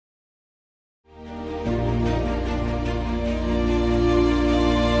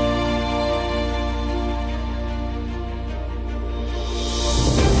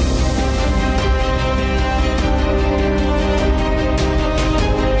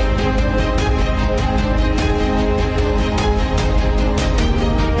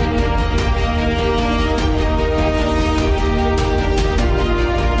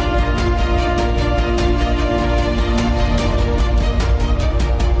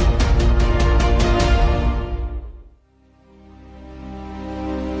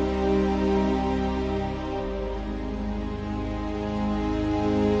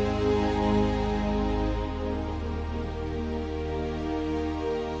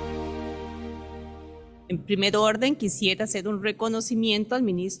En primer orden, quisiera hacer un reconocimiento al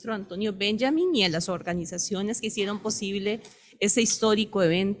ministro Antonio Benjamin y a las organizaciones que hicieron posible ese histórico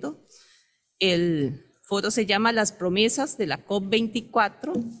evento. El foro se llama Las promesas de la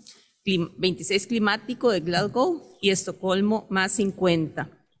COP24, 26 climático de Glasgow y Estocolmo+50.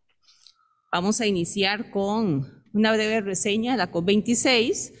 Vamos a iniciar con una breve reseña de la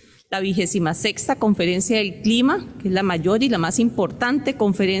COP26, la 26ª Conferencia del Clima, que es la mayor y la más importante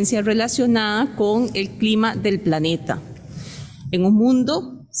conferencia relacionada con el clima del planeta. En un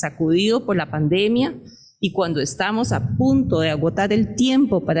mundo sacudido por la pandemia y cuando estamos a punto de agotar el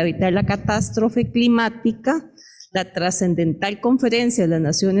tiempo para evitar la catástrofe climática, la trascendental Conferencia de las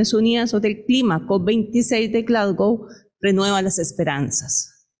Naciones Unidas sobre el Clima, COP26 de Glasgow, renueva las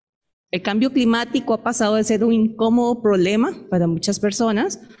esperanzas. El cambio climático ha pasado de ser un incómodo problema para muchas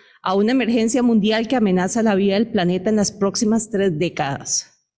personas a una emergencia mundial que amenaza la vida del planeta en las próximas 3 décadas.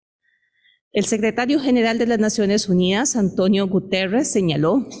 El secretario general de las Naciones Unidas, Antonio Guterres,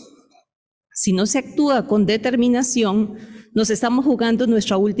 señaló: si no se actúa con determinación, nos estamos jugando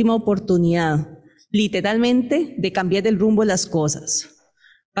nuestra última oportunidad, literalmente, de cambiar el rumbo de las cosas.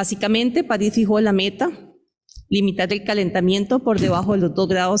 Básicamente, París fijó la meta: limitar el calentamiento por debajo de los 2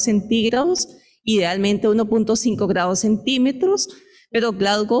 grados centígrados, idealmente 1.5 grados centímetros, pero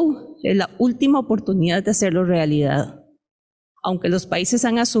Glasgow es la última oportunidad de hacerlo realidad. Aunque los países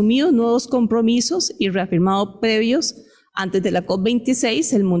han asumido nuevos compromisos y reafirmado previos, antes de la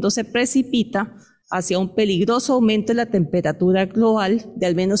COP26 el mundo se precipita hacia un peligroso aumento de la temperatura global de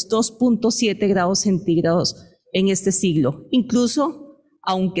al menos 2.7 grados centígrados en este siglo, incluso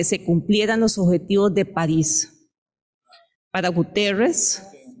aunque se cumplieran los objetivos de París. Para Guterres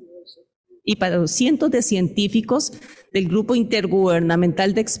y para los cientos de científicos del Grupo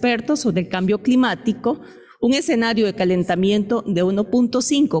Intergubernamental de Expertos sobre el Cambio Climático, un escenario de calentamiento de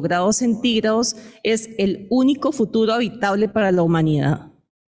 1.5 grados centígrados es el único futuro habitable para la humanidad.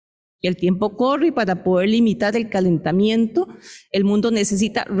 El tiempo corre y para poder limitar el calentamiento, el mundo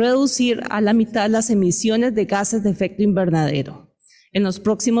necesita reducir a la mitad las emisiones de gases de efecto invernadero en los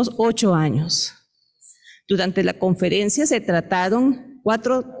próximos 8 años. Durante la conferencia se trataron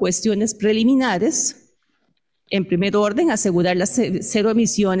 4 cuestiones preliminares. En primer orden, asegurar las 0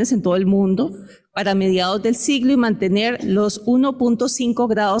 emisiones en todo el mundo para mediados del siglo y mantener los 1.5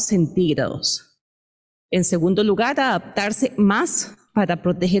 grados centígrados. En segundo lugar, adaptarse más para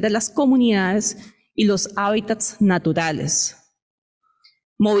proteger a las comunidades y los hábitats naturales.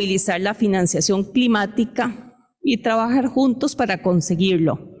 Movilizar la financiación climática y trabajar juntos para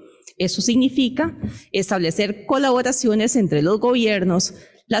conseguirlo. Eso significa establecer colaboraciones entre los gobiernos,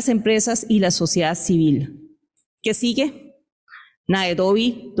 las empresas y la sociedad civil. ¿Qué sigue?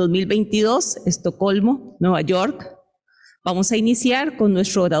 Nairobi 2022, Estocolmo, Nueva York. Vamos a iniciar con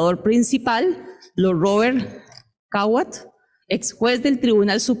nuestro orador principal, Lord Robert Carnwath, ex juez del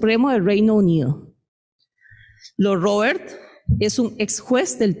Tribunal Supremo del Reino Unido. Lord Robert es un ex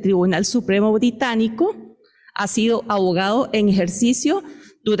juez del Tribunal Supremo británico, ha sido abogado en ejercicio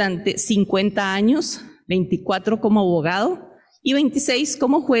durante 50 años, 24 como abogado y 26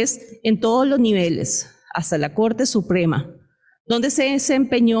 como juez en todos los niveles, hasta la Corte Suprema, donde se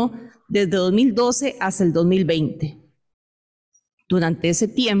desempeñó desde 2012 hasta el 2020. Durante ese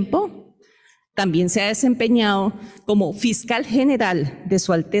tiempo, también se ha desempeñado como fiscal general de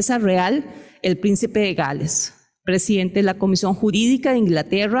Su Alteza Real, el Príncipe de Gales, presidente de la Comisión Jurídica de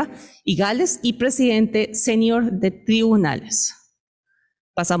Inglaterra y Gales y presidente senior de tribunales.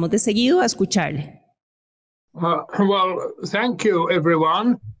 Pasamos de seguido a escucharle. Well, thank you,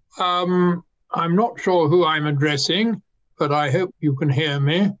 everyone. I'm not sure who I'm addressing, but I hope you can hear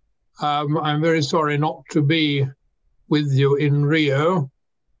me. I'm very sorry not to be with you in Rio,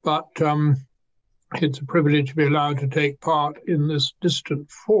 but it's a privilege to be allowed to take part in this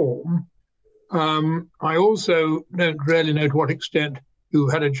distant form. I also don't really know to what extent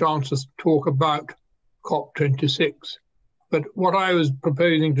you've had a chance to talk about COP26, but what I was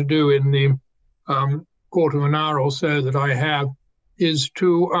proposing to do in the quarter of an hour or so that I have is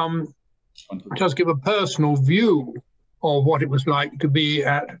to just give a personal view of what it was like to be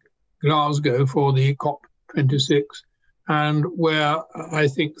at Glasgow for the COP26 and where I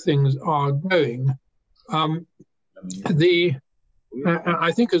think things are going. I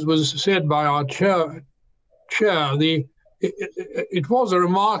think, as was said by our chair, it was a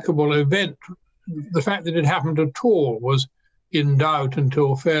remarkable event. The fact that it happened at all was in doubt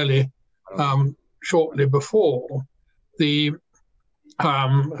until fairly shortly before. I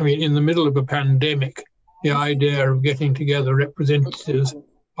mean, in the middle of a pandemic, the idea of getting together representatives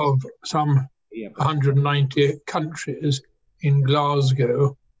of some 190 countries in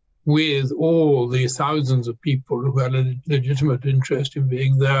Glasgow with all the thousands of people who had a legitimate interest in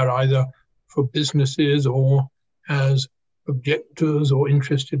being there, either for businesses or as objectors or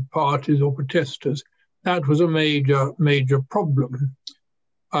interested parties or protesters. That was a major problem.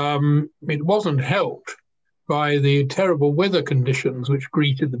 It wasn't helped by the terrible weather conditions which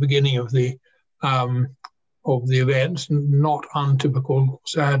greeted the beginning of the events, not untypical,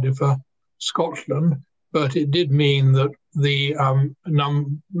 sadly, for Scotland, but it did mean that the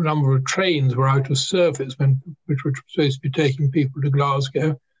number of trains were out of service, which were supposed to be taking people to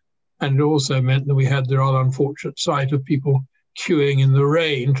Glasgow, and it also meant that we had the rather unfortunate sight of people queuing in the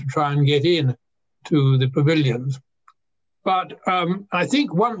rain to try and get in to the pavilions. But I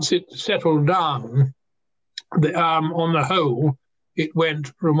think once it settled down, on the whole, it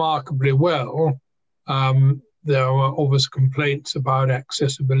went remarkably well. There were obvious complaints about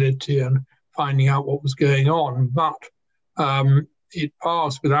accessibility and finding out what was going on, but it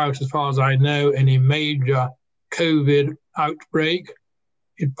passed without, as far as I know, any major COVID outbreak.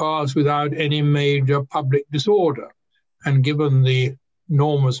 It passed without any major public disorder. And given the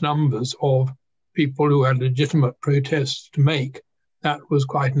enormous numbers of people who had legitimate protests to make, that was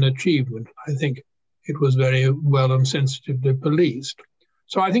quite an achievement. I think it was very well and sensitively policed.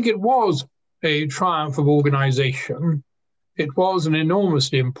 So I think it was a triumph of organization. It was an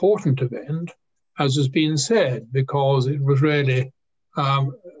enormously important event, as has been said, because it was really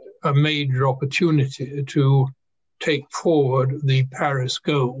a major opportunity to take forward the Paris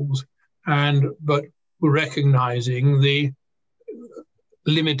goals, but recognizing the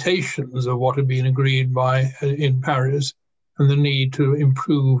limitations of what had been agreed in Paris and the need to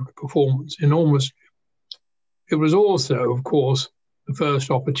improve performance enormously. It was also, of course, the first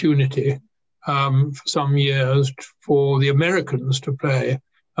opportunity for some years for the Americans to play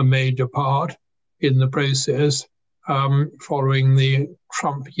a major part in the process following the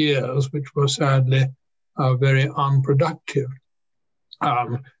Trump years, which were sadly very unproductive.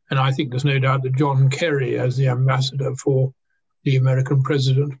 And I think there's no doubt that John Kerry, as the ambassador for the American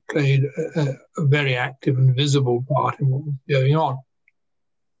president, played a very active and visible part in what was going on.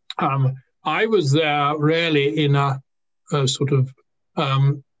 I was there really in a sort of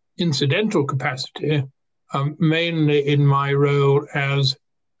incidental capacity, mainly in my role as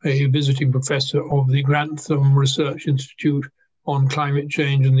a visiting professor of the Grantham Research Institute on Climate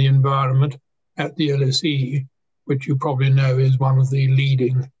Change and the Environment at the LSE, which you probably know is one of the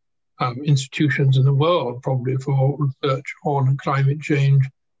leading institutions in the world, probably, for research on climate change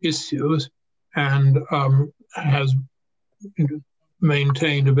issues, and has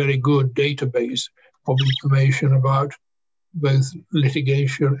maintained a very good database of information about both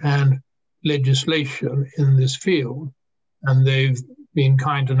litigation and legislation in this field. And they've been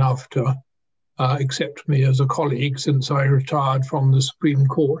kind enough to accept me as a colleague since I retired from the Supreme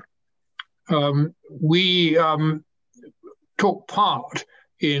Court. We took part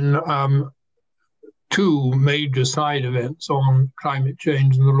in two major side events on climate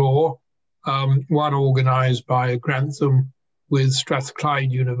change and the law, one organised by Grantham with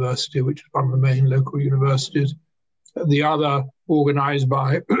Strathclyde University, which is one of the main local universities, the other organised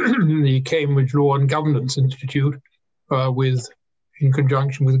by the Cambridge Law and Governance Institute in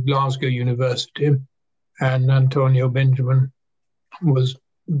conjunction with Glasgow University, and Antonio Benjamin was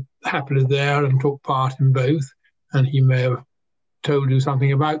happily there and took part in both, and he may have told you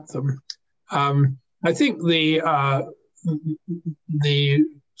something about them. I think the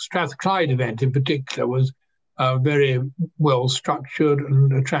Strathclyde event in particular was very well structured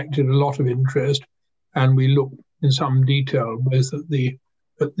and attracted a lot of interest, and we looked in some detail both at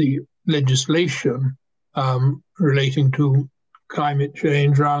the legislation relating to climate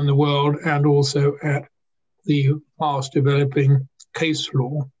change around the world and also at the fast developing case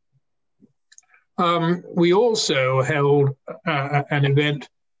law. We also held an event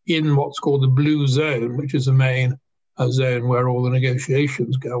in what's called the Blue Zone, which is the main zone where all the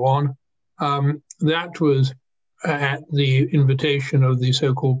negotiations go on. That was at the invitation of the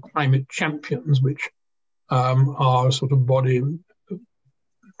so-called climate champions, which are a sort of body,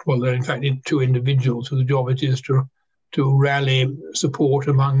 well, they're in fact two individuals whose job it is to rally support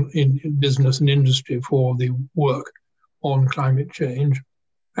in business and industry for the work on climate change.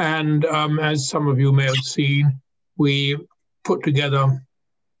 And as some of you may have seen, we put together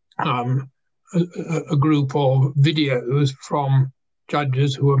a group of videos from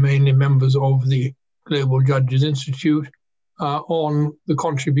judges who are mainly members of the Global Judges Institute on the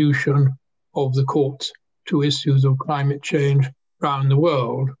contribution of the courts to issues of climate change around the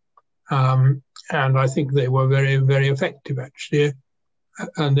world. And I think they were very, very effective, actually.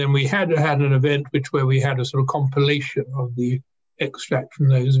 And then we had an event where we had a sort of compilation of the extract from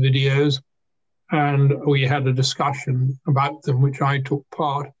those videos, and we had a discussion about them, which I took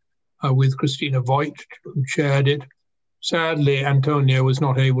part with Christina Voigt, who chaired it. Sadly, Antonio was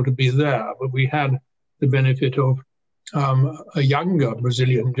not able to be there, but we had the benefit of a younger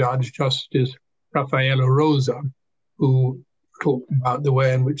Brazilian judge, Justice Rafaela Rosa, who talked about the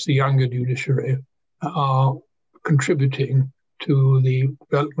way in which the younger judiciary are contributing to the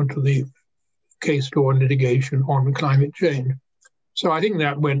development of the case law and litigation on climate change. So I think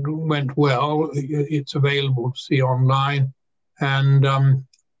that went well. It's available to see online, and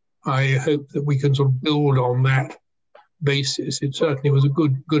I hope that we can sort of build on that basis. It certainly was a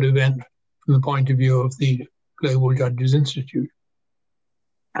good event from the point of view of the Global Judges Institute.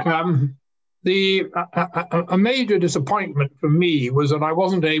 A major disappointment for me was that I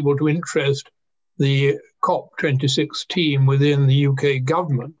wasn't able to interest the COP26 team within the UK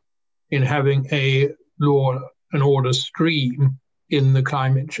government in having a law and order stream in the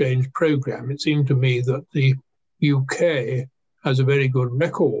climate change programme. It seemed to me that the UK has a very good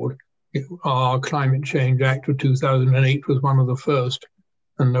record. Our Climate Change Act of 2008 was one of the first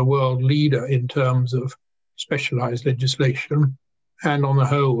and the world leader in terms of specialised legislation. And on the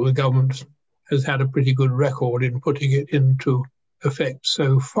whole, the government has had a pretty good record in putting it into effect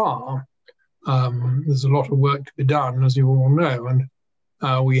so far. There's a lot of work to be done, as you all know, and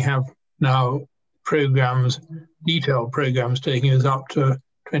we have now detailed programs taking us up to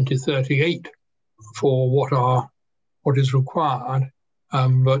 2038 for what is required,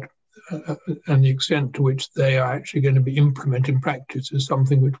 and the extent to which they are actually going to be implemented in practice is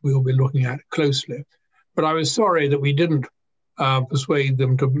something which we'll be looking at closely. But I was sorry that we didn't persuade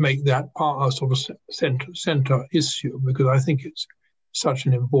them to make that part a sort of centre issue, because I think it's such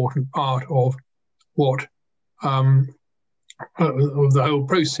an important part of what of the whole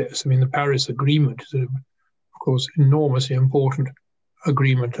process. I mean, the Paris Agreement is, of course, enormously important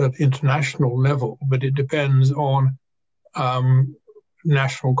agreement at international level, but it depends on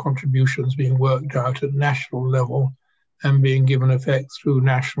national contributions being worked out at national level and being given effect through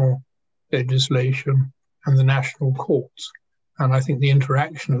national legislation and the national courts. And I think the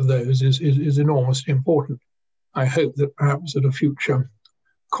interaction of those is enormously important. I hope that perhaps at a future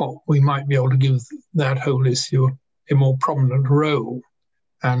COP we might be able to give that whole issue a more prominent role,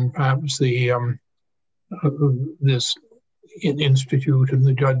 and perhaps this institute and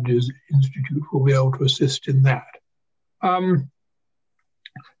the Judges Institute will be able to assist in that.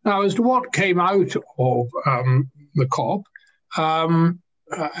 Now, as to what came out of the COP,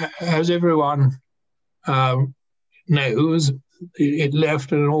 as everyone knows, it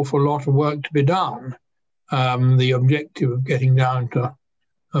left an awful lot of work to be done. The objective of getting down to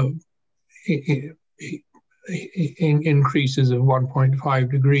increases of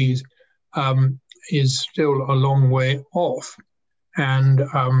 1.5 degrees is still a long way off, and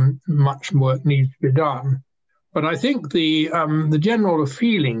much work needs to be done. But I think the general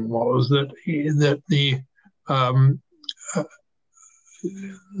feeling was that the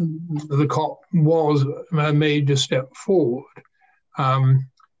COP was a major step forward.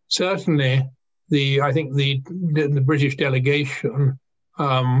 Certainly, I think the British delegation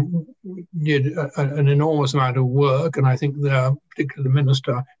did an enormous amount of work, and I think particularly the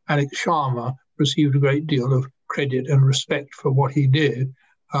Minister, Alex Sharma, received a great deal of credit and respect for what he did,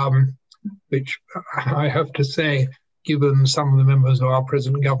 which I have to say, given some of the members of our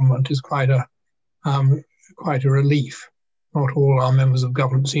present government, is quite a relief. Not all our members of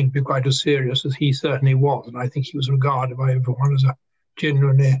government seem to be quite as serious as he certainly was, and I think he was regarded by everyone as a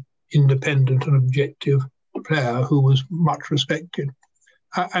genuinely independent and objective player who was much respected.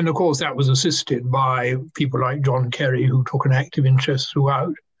 And of course, that was assisted by people like John Kerry, who took an active interest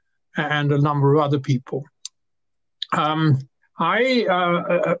throughout, and a number of other people. There's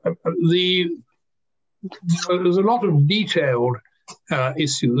a lot of detailed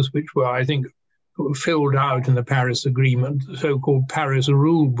issues which were, I think, filled out in the Paris Agreement. The so-called Paris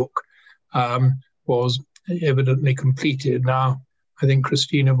Rule Book was evidently completed. Now, I think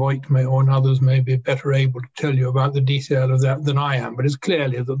Christina Voigt and others may be better able to tell you about the detail of that than I am, but it's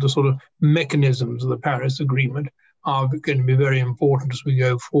clearly that the sort of mechanisms of the Paris Agreement are going to be very important as we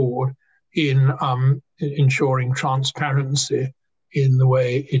go forward in ensuring transparency in the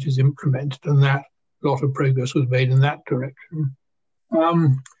way it is implemented, and that a lot of progress was made in that direction.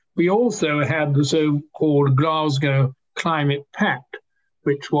 We also had the so-called Glasgow Climate Pact,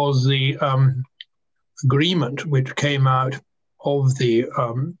 which was the agreement which came out of the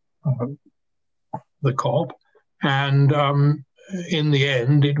COP, and in the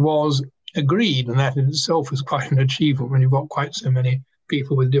end it was agreed, and that in itself is quite an achievement when you've got quite so many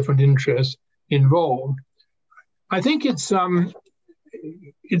people with different interests involved. I think it's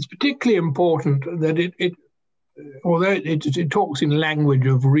it's particularly important that although it talks in language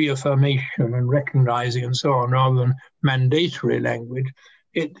of reaffirmation and recognizing and so on, rather than mandatory language,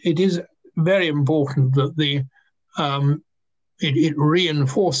 it is very important that it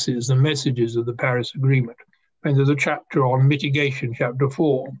reinforces the messages of the Paris Agreement. And there's a chapter on mitigation, chapter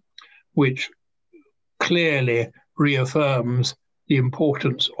 4, which clearly reaffirms the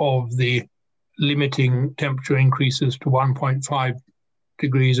importance of the limiting temperature increases to 1.5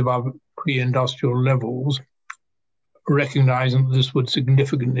 degrees above pre-industrial levels, recognizing that this would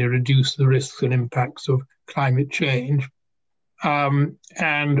significantly reduce the risks and impacts of climate change,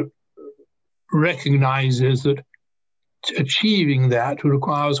 and recognizes that achieving that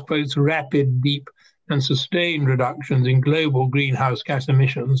requires both rapid, deep, and sustained reductions in global greenhouse gas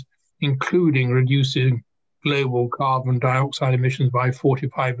emissions, including reducing global carbon dioxide emissions by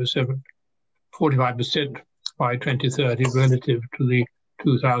 45% by 2030 relative to the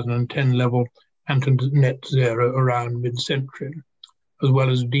 2010 level, and to net zero around mid-century, as well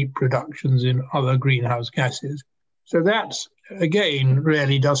as deep reductions in other greenhouse gases. So that's, again,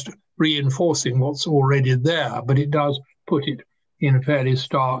 really just reinforcing what's already there, but it does put it in fairly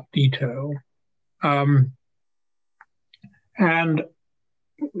stark detail. And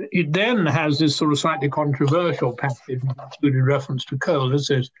it then has this sort of slightly controversial passage, including reference to coal. It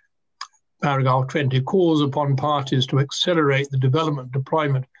says, paragraph 20, calls upon parties to accelerate the development,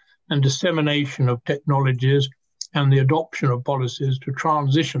 deployment, and dissemination of technologies and the adoption of policies to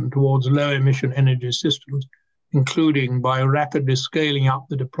transition towards low-emission energy systems, including by rapidly scaling up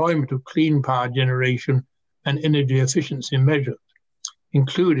the deployment of clean power generation and energy efficiency measures,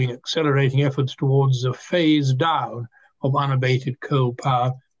 including accelerating efforts towards the phase down of unabated coal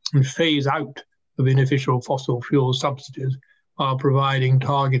power and phase out of inefficient fossil fuel subsidies, while providing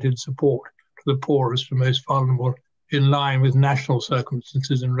targeted support to the poorest and most vulnerable in line with national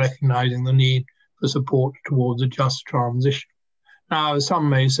circumstances and recognizing the need for support towards a just transition. Now, some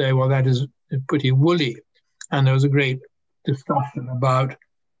may say, well, that is pretty woolly. And there was a great discussion about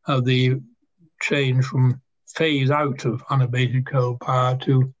the change from phase out of unabated coal power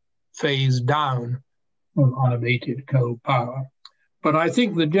to phase down of unabated coal power. But I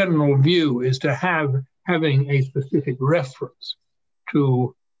think the general view is to having a specific reference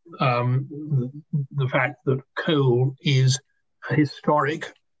to the fact that coal is a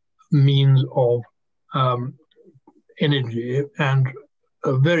historic means of energy and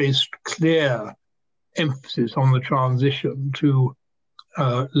a very clear emphasis on the transition to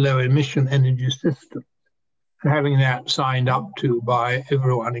low-emission energy systems. And having that signed up to by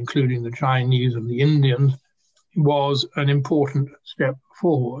everyone, including the Chinese and the Indians, was an important step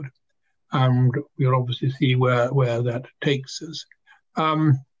forward. And we'll obviously see where that takes us.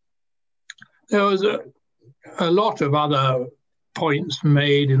 There was a lot of other points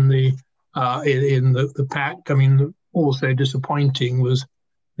made in the pact. I mean, also disappointing was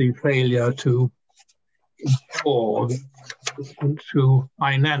the failure to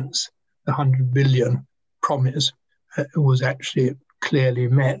finance the 100 billion promise was actually clearly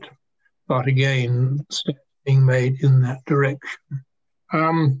met, but again, steps being made in that direction.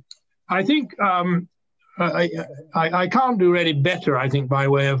 I think I can't do really better, I think, by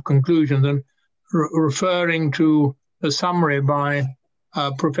way of conclusion than referring to a summary by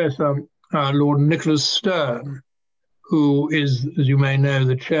Professor Lord Nicholas Stern, who is, as you may know,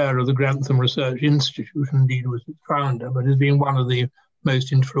 the chair of the Grantham Research Institute, indeed was its founder, but has been one of the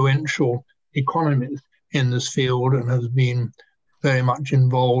most influential economists in this field and has been very much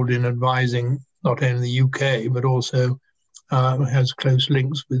involved in advising not only the UK, but also has close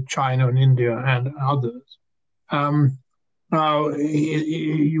links with China and India and others. Now,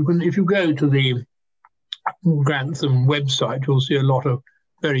 if you go to the Grantham website, you'll see a lot of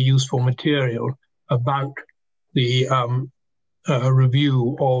very useful material about the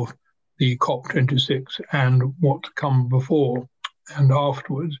review of the COP26 and what come before and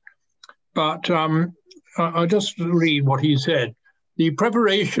afterwards. But I'll just read what he said. The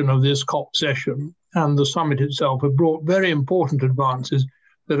preparation of this COP session and the summit itself have brought very important advances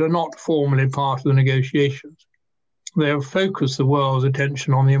that are not formally part of the negotiations. They have focused the world's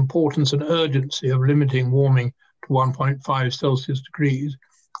attention on the importance and urgency of limiting warming to 1.5 Celsius degrees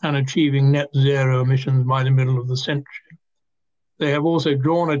and achieving net zero emissions by the middle of the century. They have also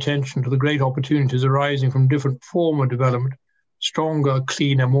drawn attention to the great opportunities arising from different forms of development, stronger,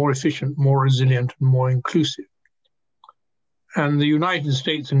 cleaner, more efficient, more resilient, and more inclusive. And the United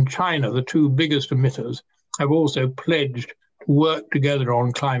States and China, the two biggest emitters, have also pledged to work together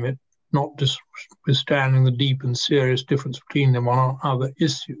on climate, notwithstanding the deep and serious difference between them on other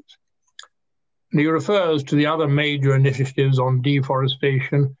issues. And he refers to the other major initiatives on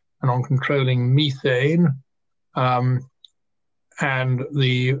deforestation and on controlling methane, and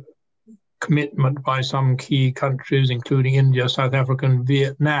the commitment by some key countries, including India, South Africa, and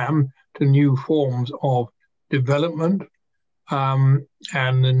Vietnam, to new forms of development, and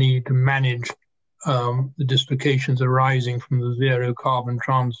the need to manage the dislocations arising from the zero carbon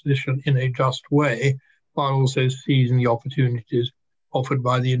transition in a just way, while also seizing the opportunities offered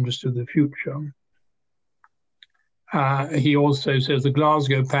by the industry of the future. He also says the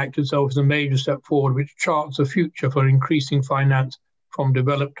Glasgow Pact itself is a major step forward which charts a future for increasing finance from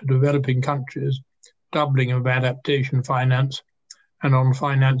developed to developing countries, doubling of adaptation finance, and on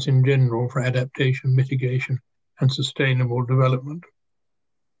finance in general for adaptation, mitigation, and sustainable development.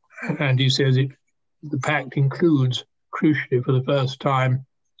 And he says the pact includes, crucially for the first time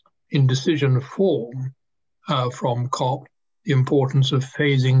in decision form from COP, the importance of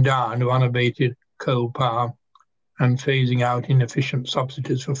phasing down of unabated coal power and phasing out inefficient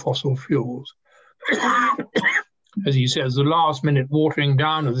subsidies for fossil fuels. As he says, the last-minute watering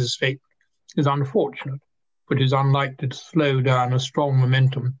down of this fate is unfortunate, but is unlikely to slow down a strong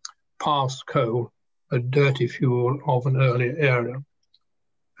momentum past coal, a dirty fuel of an earlier era.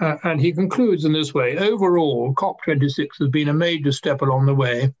 And he concludes in this way: overall, COP26 has been a major step along the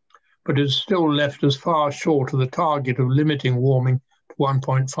way, but has still left us far short of the target of limiting warming to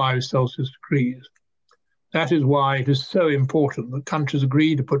 1.5 Celsius degrees. That is why it is so important that countries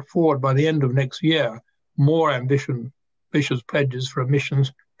agree to put forward by the end of next year more ambitious pledges for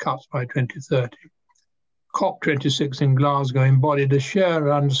emissions cuts by 2030. COP26 in Glasgow embodied a shared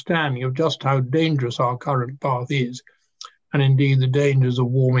understanding of just how dangerous our current path is, and indeed the dangers of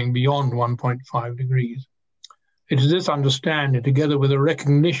warming beyond 1.5 degrees. It is this understanding, together with a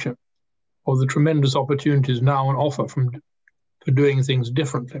recognition of the tremendous opportunities now on offer for doing things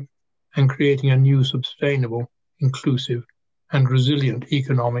differently and creating a new sustainable, inclusive, and resilient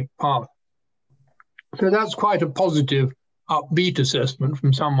economic path. So that's quite a positive, upbeat assessment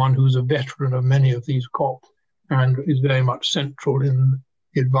from someone who's a veteran of many of these COPs and is very much central in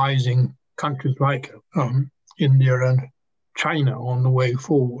advising countries like India and China on the way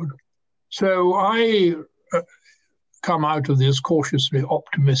forward. So I come out of this cautiously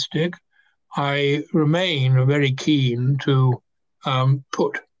optimistic. I remain very keen to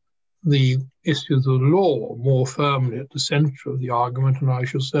put the issues of law more firmly at the centre of the argument, and I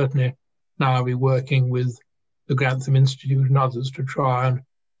shall certainly now be working with the Grantham Institute and others to try and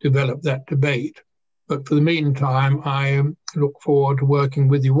develop that debate. But for the meantime, I look forward to working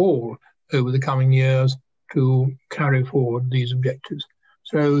with you all over the coming years to carry forward these objectives.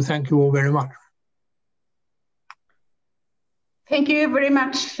 So thank you all very much. Thank you very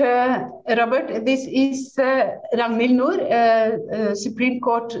much, Robert. This is Ragnhild Noer, Supreme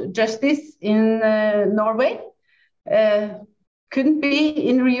Court Justice in Norway. Couldn't be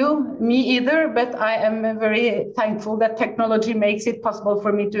in Rio, me either, but I am very thankful that technology makes it possible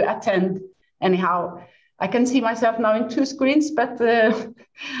for me to attend anyhow. I can see myself now in 2 screens, but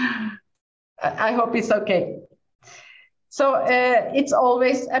I hope it's okay. So it's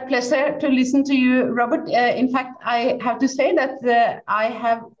always a pleasure to listen to you, Robert. In fact, I have to say that I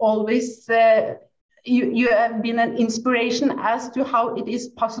have always, you have been an inspiration as to how it is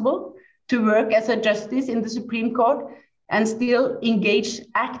possible to work as a justice in the Supreme Court and still engage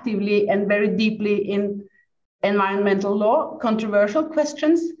actively and very deeply in environmental law, controversial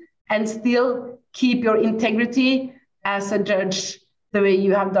questions, and still keep your integrity as a judge the way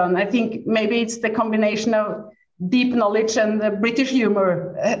you have done. I think maybe it's the combination of deep knowledge and the British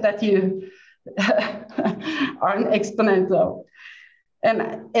humor that you are an exponent of.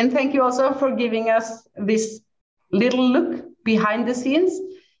 And thank you also for giving us this little look behind the scenes.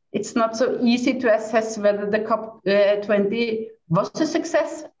 It's not so easy to assess whether the COP20 was a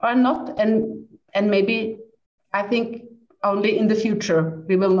success or not. And maybe, I think, only in the future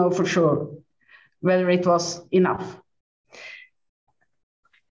we will know for sure whether it was enough.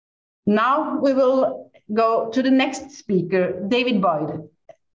 Now we will go to the next speaker, David Boyd.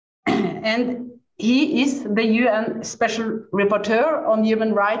 And he is the UN Special Rapporteur on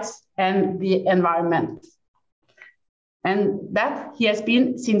Human Rights and the Environment. And that he has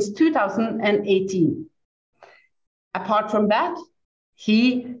been since 2018. Apart from that,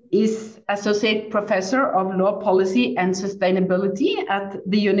 he is Associate Professor of Law Policy and Sustainability at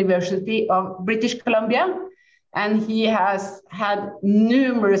the University of British Columbia. And he has had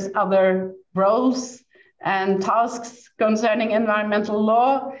numerous other roles and tasks concerning environmental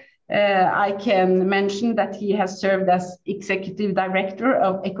law. I can mention that he has served as Executive Director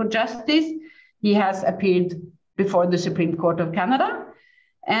of EcoJustice. He has appeared before the Supreme Court of Canada.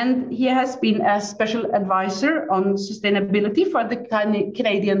 And he has been a special advisor on sustainability for the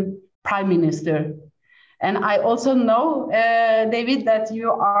Canadian Prime Minister. And I also know, David, that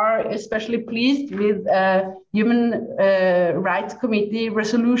you are especially pleased with Human Rights Committee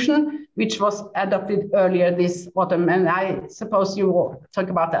resolution, which was adopted earlier this autumn. And I suppose you will talk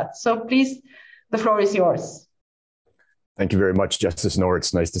about that. So please, the floor is yours. Thank you very much, Justice Noer.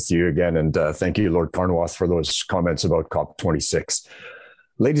 It's nice to see you again. And thank you, Lord Carnwath, for those comments about COP26.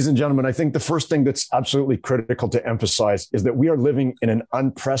 Ladies and gentlemen, I think the first thing that's absolutely critical to emphasize is that we are living in an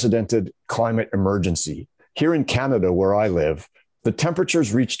unprecedented climate emergency. Here in Canada, where I live, the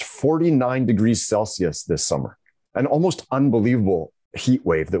temperatures reached 49 degrees Celsius this summer, an almost unbelievable heat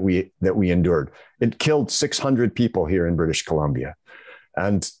wave that we endured. It killed 600 people here in British Columbia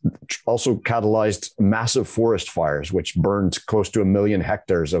and also catalyzed massive forest fires, which burned close to 1 million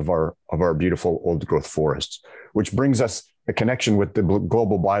hectares of our beautiful old growth forests, which brings us a connection with the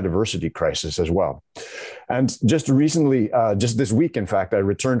global biodiversity crisis as well. And just recently, just this week, in fact, I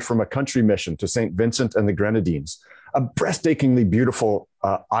returned from a country mission to St. Vincent and the Grenadines, a breathtakingly beautiful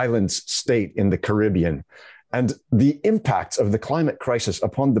island state in the Caribbean. And the impacts of the climate crisis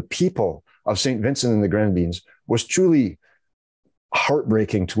upon the people of St. Vincent and the Grenadines was truly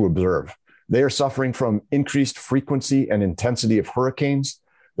heartbreaking to observe. They are suffering from increased frequency and intensity of hurricanes.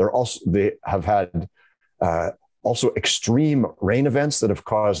 They have had also extreme rain events that have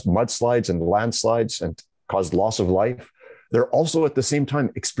caused mudslides and landslides and caused loss of life. They're also at the same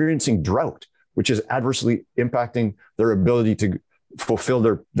time experiencing drought, which is adversely impacting their ability to fulfill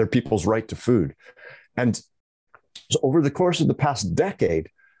their people's right to food. And so over the course of the past decade,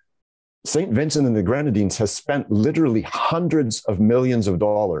 St. Vincent and the Grenadines has spent literally hundreds of millions of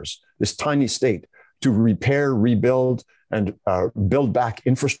dollars, this tiny state, to repair, rebuild, and build back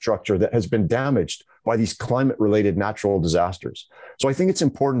infrastructure that has been damaged by these climate-related natural disasters. So I think it's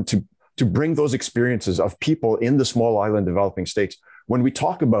important to bring those experiences of people in the small island developing states when we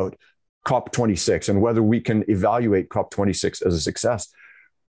talk about COP26 and whether we can evaluate COP26 as a success.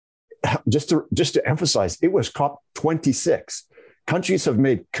 Just to emphasize, it was COP26. Countries have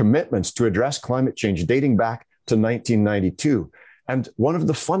made commitments to address climate change dating back to 1992. And one of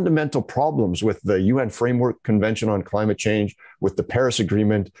the fundamental problems with the UN Framework Convention on Climate Change, with the Paris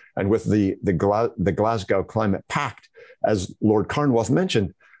Agreement, and with the Glasgow Climate Pact, as Lord Carnwath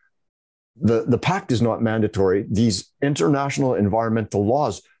mentioned, the pact is not mandatory. These international environmental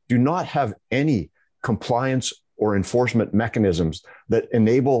laws do not have any compliance or enforcement mechanisms that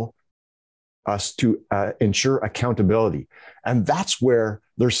enable us to ensure accountability. And that's where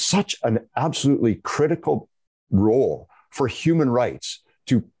there's such an absolutely critical role for human rights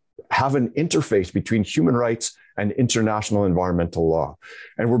to have an interface between human rights and international environmental law.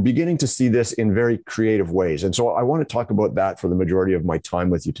 And we're beginning to see this in very creative ways. And so I want to talk about that for the majority of my time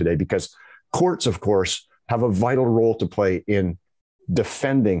with you today, because courts, of course, have a vital role to play in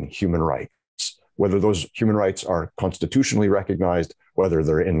defending human rights, whether those human rights are constitutionally recognized, whether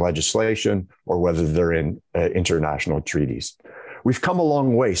they're in legislation, or whether they're in international treaties. We've come a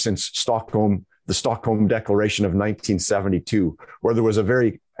long way since the Stockholm Declaration of 1972, where there was a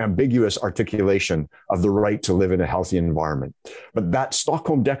very ambiguous articulation of the right to live in a healthy environment. But that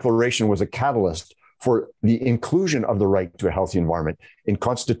Stockholm Declaration was a catalyst for the inclusion of the right to a healthy environment in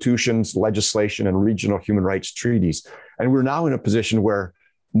constitutions, legislation, and regional human rights treaties. And we're now in a position where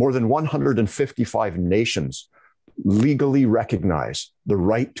more than 155 nations legally recognize the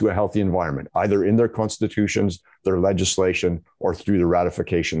right to a healthy environment, either in their constitutions, their legislation, or through the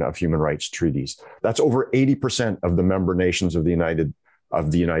ratification of human rights treaties. That's over 80% of the member nations of the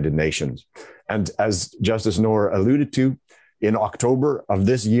United Nations. And as Justice Noer alluded to, in October of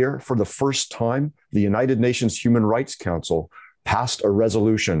this year, for the first time, the United Nations Human Rights Council passed a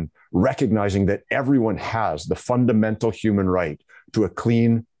resolution recognizing that everyone has the fundamental human right to a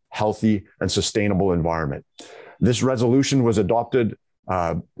clean, healthy, and sustainable environment. This resolution was adopted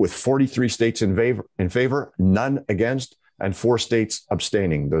with 43 states in favor, none against, and 4 states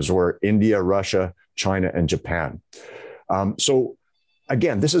abstaining. Those were India, Russia, China, and Japan. So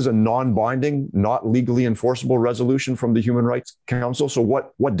again, this is a non-binding, not legally enforceable resolution from the Human Rights Council. So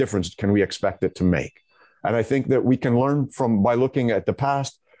what difference can we expect it to make? And I think that we can learn by looking at the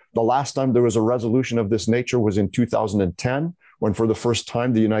past. The last time there was a resolution of this nature was in 2010, when for the first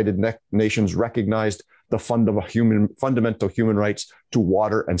time the United Nations recognized the fundamental human rights to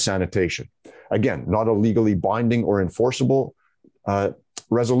water and sanitation. Again, not a legally binding or enforceable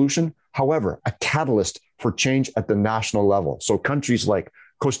resolution, however, a catalyst for change at the national level. So countries like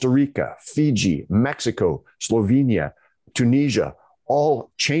Costa Rica, Fiji, Mexico, Slovenia, Tunisia, all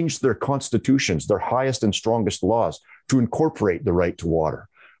changed their constitutions, their highest and strongest laws, to incorporate the right to water.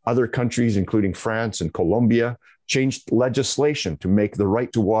 Other countries, including France and Colombia, changed legislation to make the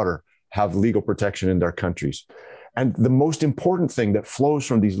right to water have legal protection in their countries. And the most important thing that flows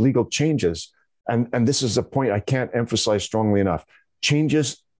from these legal changes, and this is a point I can't emphasize strongly enough,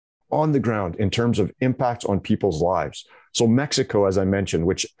 changes on the ground in terms of impacts on people's lives. So Mexico, as I mentioned,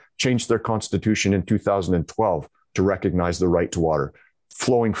 which changed their constitution in 2012 to recognize the right to water,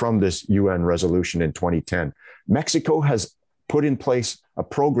 flowing from this UN resolution in 2010. Mexico has put in place a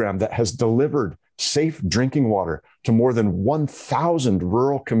program that has delivered safe drinking water to more than 1,000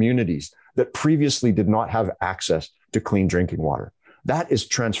 rural communities that previously did not have access to clean drinking water. That is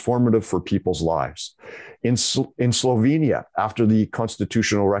transformative for people's lives. In Slovenia, after the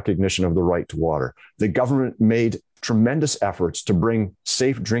constitutional recognition of the right to water, the government made tremendous efforts to bring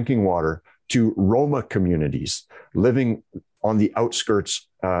safe drinking water to Roma communities living on the outskirts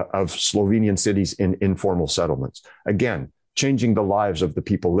of Slovenian cities in informal settlements. Again, changing the lives of the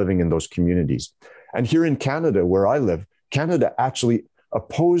people living in those communities. And here in Canada, where I live, Canada actually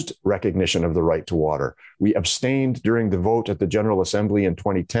opposed recognition of the right to water. We abstained during the vote at the General Assembly in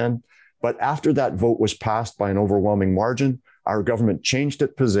 2010. But after that vote was passed by an overwhelming margin, our government changed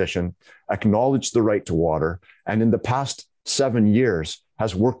its position, acknowledged the right to water, and in the past 7 years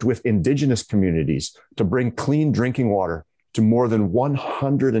has worked with Indigenous communities to bring clean drinking water to more than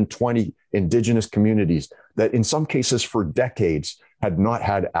 120 Indigenous communities that in some cases for decades had not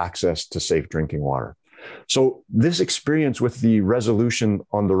had access to safe drinking water. So this experience with the resolution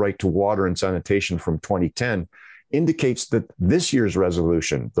on the right to water and sanitation from 2010 indicates that this year's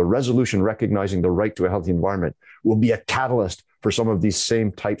resolution, the resolution recognizing the right to a healthy environment, will be a catalyst for some of these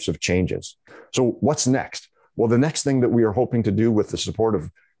same types of changes. So what's next? Well, the next thing that we are hoping to do with the support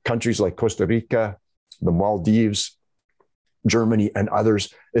of countries like Costa Rica, the Maldives, Germany, and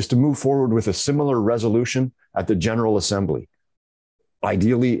others is to move forward with a similar resolution at the General Assembly,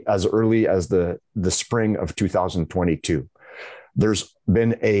 ideally as early as the spring of 2022. There's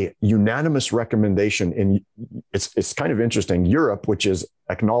been a unanimous recommendation in, it's kind of interesting, Europe, which is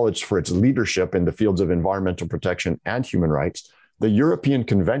acknowledged for its leadership in the fields of environmental protection and human rights. The European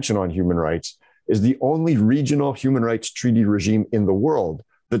Convention on Human Rights is the only regional human rights treaty regime in the world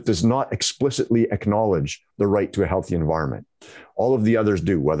that does not explicitly acknowledge the right to a healthy environment. All of the others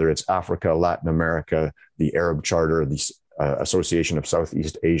do, whether it's Africa, Latin America, the Arab Charter, the Association of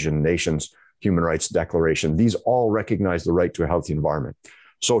Southeast Asian Nations, Human Rights Declaration. These all recognize the right to a healthy environment.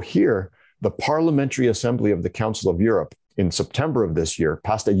 So here, the Parliamentary Assembly of the Council of Europe in September of this year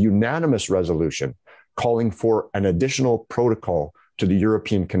passed a unanimous resolution calling for an additional protocol to the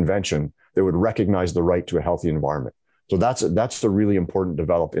European Convention that would recognize the right to a healthy environment. So that's a really important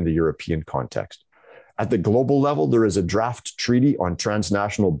development in the European context. At the global level, there is a draft treaty on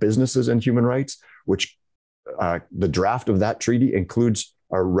transnational businesses and human rights, which the draft of that treaty includes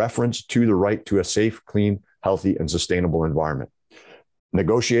a reference to the right to a safe, clean, healthy, and sustainable environment.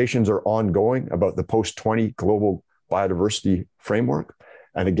 Negotiations are ongoing about the post-20 global biodiversity framework.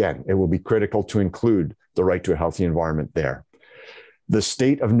 And again, it will be critical to include the right to a healthy environment there. The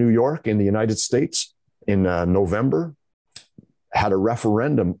state of New York in the United States in November had a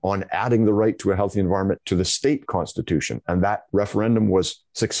referendum on adding the right to a healthy environment to the state constitution. And that referendum was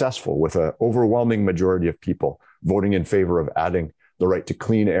successful with an overwhelming majority of people voting in favor of adding the right to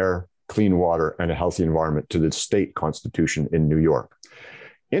clean air, clean water, and a healthy environment to the state constitution in New York.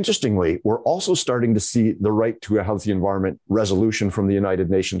 Interestingly, we're also starting to see the right to a healthy environment resolution from the United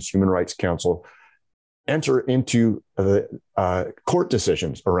Nations Human Rights Council enter into court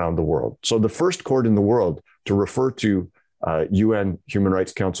decisions around the world. So the first court in the world to refer to UN Human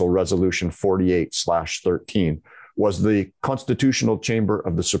Rights Council Resolution 48/13 was the Constitutional Chamber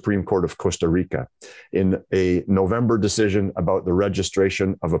of the Supreme Court of Costa Rica in a November decision about the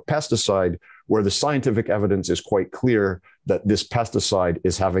registration of a pesticide where the scientific evidence is quite clear that this pesticide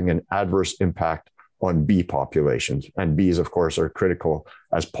is having an adverse impact on bee populations. And bees, of course, are critical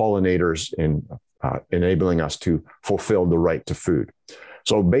as pollinators in enabling us to fulfill the right to food.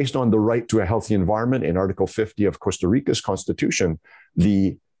 So based on the right to a healthy environment in Article 50 of Costa Rica's constitution,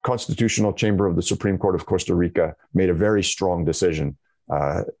 the Constitutional Chamber of the Supreme Court of Costa Rica made a very strong decision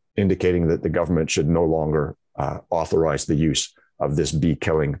indicating that the government should no longer authorize the use of this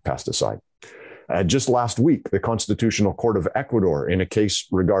bee-killing pesticide. Just last week, the Constitutional Court of Ecuador, in a case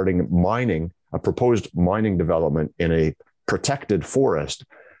regarding mining, a proposed mining development in a protected forest,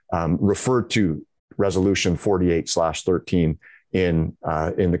 referred to Resolution 48/13 in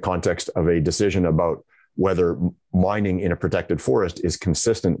the context of a decision about whether mining in a protected forest is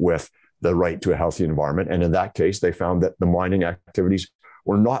consistent with the right to a healthy environment. And in that case, they found that the mining activities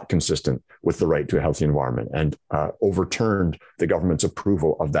were not consistent with the right to a healthy environment and overturned the government's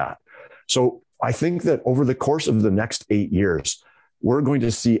approval of that. So I think that over the course of the next 8 years, we're going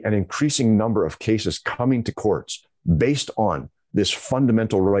to see an increasing number of cases coming to courts based on this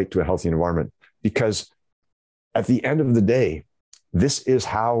fundamental right to a healthy environment, because at the end of the day, this is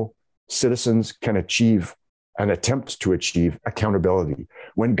how citizens can achieve and attempt to achieve accountability.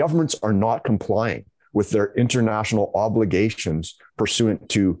 When governments are not complying with their international obligations pursuant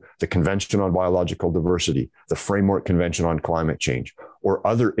to the Convention on Biological Diversity, the Framework Convention on Climate Change, or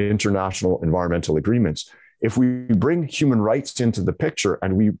other international environmental agreements, if we bring human rights into the picture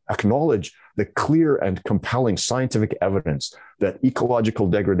and we acknowledge the clear and compelling scientific evidence that ecological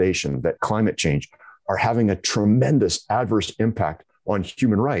degradation, that climate change are having a tremendous adverse impact on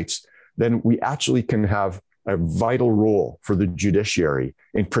human rights, then we actually can have a vital role for the judiciary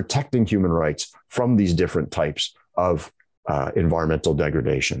in protecting human rights from these different types of environmental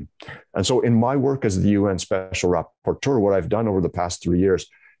degradation. And so in my work as the UN Special Rapporteur, what I've done over the past 3 years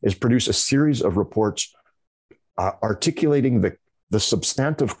is produce a series of reports articulating the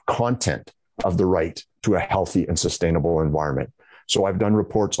substantive content of the right to a healthy and sustainable environment. So I've done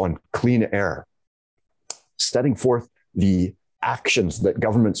reports on clean air, setting forth the actions that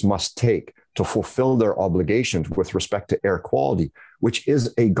governments must take to fulfill their obligations with respect to air quality, which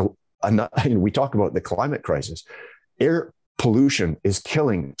is we talk about the climate crisis. Air pollution is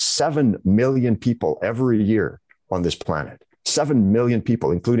killing 7 million people every year on this planet. 7 million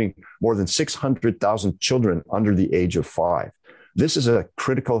people, including more than 600,000 children under the age of 5. This is a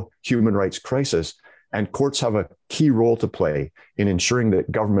critical human rights crisis, and courts have a key role to play in ensuring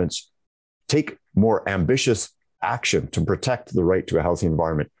that governments take more ambitious action to protect the right to a healthy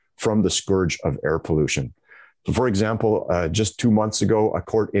environment from the scourge of air pollution. So for example, just 2 months ago, a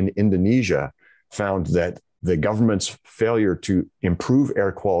court in Indonesia found that the government's failure to improve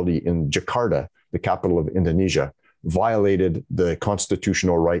air quality in Jakarta, the capital of Indonesia, violated the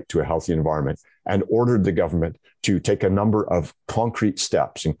constitutional right to a healthy environment and ordered the government to take a number of concrete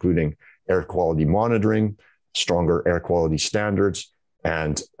steps, including air quality monitoring, stronger air quality standards,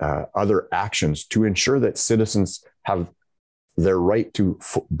 and other actions to ensure that citizens have their right to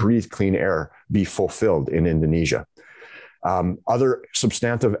breathe clean air be fulfilled in Indonesia. Other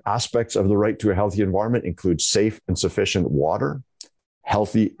substantive aspects of the right to a healthy environment include safe and sufficient water,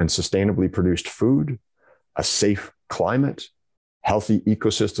 healthy and sustainably produced food, a safe climate, healthy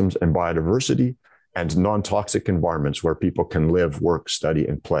ecosystems and biodiversity, and non-toxic environments where people can live, work, study,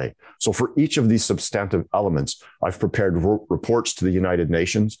 and play. So for each of these substantive elements, I've prepared reports to the United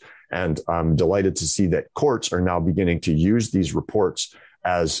Nations, and I'm delighted to see that courts are now beginning to use these reports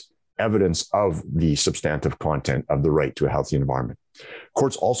as evidence of the substantive content of the right to a healthy environment.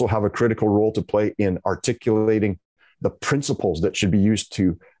 Courts also have a critical role to play in articulating the principles that should be used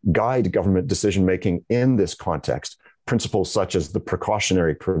to guide government decision-making in this context, principles such as the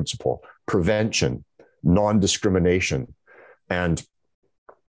precautionary principle, prevention, non-discrimination, and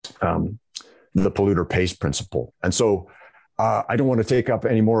the polluter pays principle. And so I don't want to take up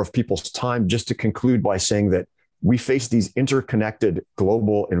any more of people's time, just to conclude by saying that we face these interconnected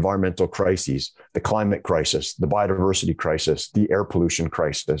global environmental crises, the climate crisis, the biodiversity crisis, the air pollution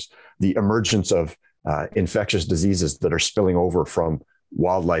crisis, the emergence of infectious diseases that are spilling over from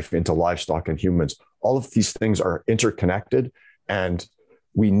wildlife into livestock and humans. All of these things are interconnected, and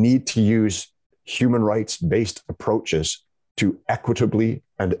we need to use human rights-based approaches to equitably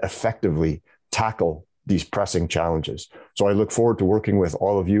and effectively tackle these pressing challenges. So I look forward to working with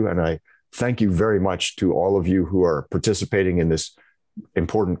all of you, and I thank you very much to all of you who are participating in this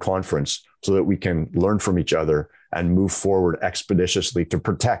important conference so that we can learn from each other and move forward expeditiously to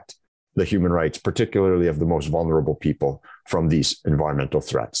protect the human rights, particularly of the most vulnerable people, from these environmental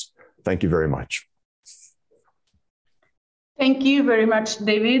threats. Thank you very much. Thank you very much,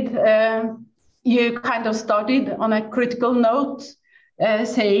 David. You kind of started on a critical note,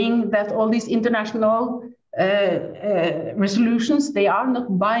 saying that all these international resolutions, they are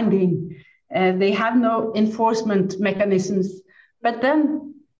not binding. They have no enforcement mechanisms. But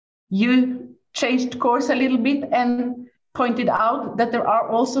then you changed course a little bit and pointed out that there are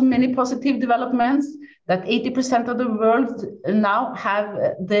also many positive developments, that 80% of the world now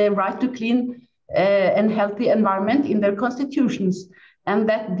have the right to clean and healthy environment in their constitutions, and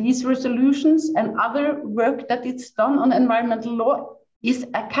that these resolutions and other work that it's done on environmental law is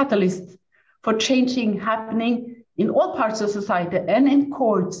a catalyst for changing happening in all parts of society and in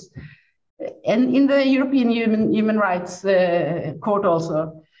courts and in the European Human Rights Court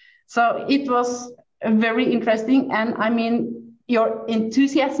also. So it was very interesting. And I mean, your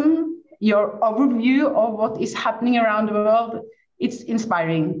enthusiasm, your overview of what is happening around the world It's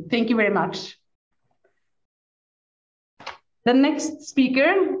inspiring. Thank you very much. The next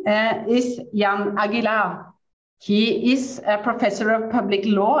speaker is Yann Aguila. He is a professor of public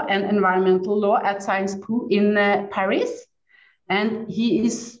law and environmental law at Sciences Po in Paris. And he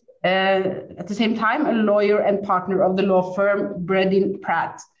is at the same time a lawyer and partner of the law firm Bredin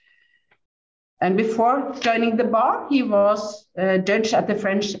Pratt. And before joining the bar, he was a judge at the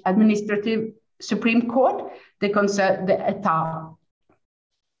French Administrative Supreme Court, the Conseil d'État.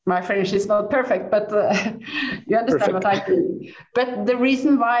 My French is not perfect, but you understand what I mean. But the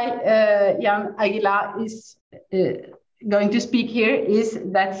reason why Yann Aguila is going to speak here is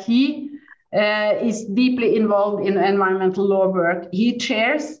that he is deeply involved in environmental law work. He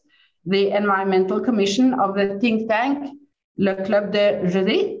chairs the Environmental Commission of the think tank Le Club de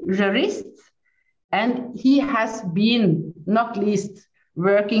Juristes, and he has been, not least,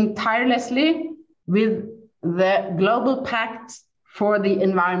 working tirelessly with the Global Pact for the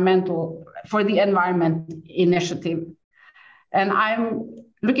Environment Initiative. And I'm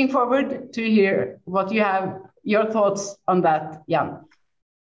looking forward to hear what you have, your thoughts on that, Yann.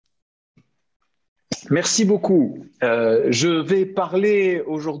 Merci beaucoup. Je vais parler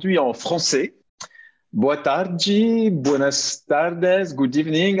aujourd'hui en français. Boa tarde, buenas tardes, good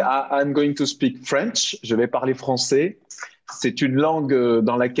evening. I'm going to speak French. Je vais parler français. C'est une langue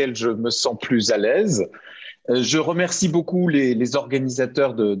dans laquelle je me sens plus à l'aise. Je remercie beaucoup les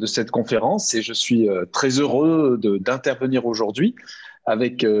organisateurs de cette conférence et je suis très heureux d'intervenir aujourd'hui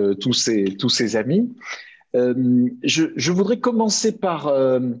avec tous ces amis. Je voudrais commencer par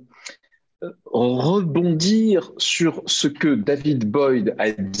rebondir sur ce que David Boyd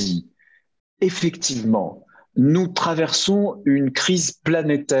a dit. Effectivement, nous traversons une crise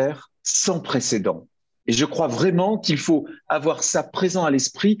planétaire sans précédent. Et je crois vraiment qu'il faut avoir ça présent à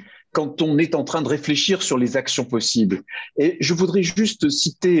l'esprit quand on est en train de réfléchir sur les actions possibles. Et je voudrais juste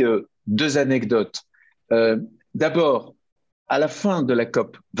citer deux anecdotes. D'abord, à la fin de la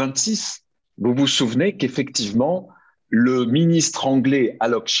COP26, vous vous souvenez qu'effectivement, le ministre anglais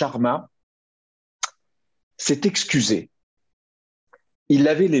Alok Sharma s'est excusé. Il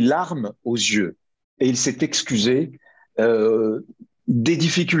avait les larmes aux yeux et il s'est excusé des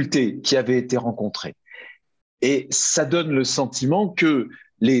difficultés qui avaient été rencontrées. Et ça donne le sentiment que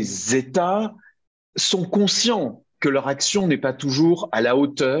les États sont conscients que leur action n'est pas toujours à la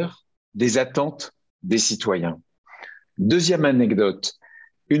hauteur des attentes des citoyens. Deuxième anecdote,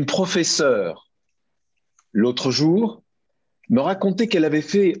 une professeure, l'autre jour, me racontait qu'elle avait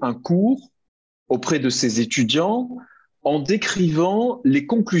fait un cours auprès de ses étudiants en décrivant les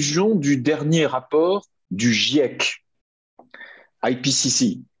conclusions du dernier rapport du GIEC,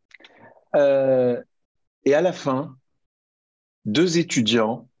 IPCC. Et à la fin, deux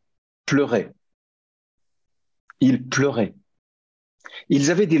étudiants pleuraient. Ils pleuraient. Ils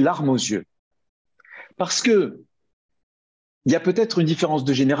avaient des larmes aux yeux. Parce que il y a peut-être une différence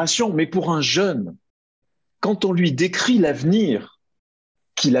de génération, mais pour un jeune, quand on lui décrit l'avenir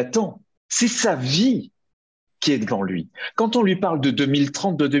qu'il attend, c'est sa vie qui est devant lui. Quand on lui parle de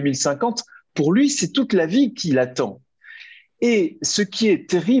 2030, de 2050, pour lui, c'est toute la vie qu'il attend. Et ce qui est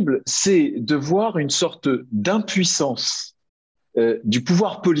terrible, c'est de voir une sorte d'impuissance du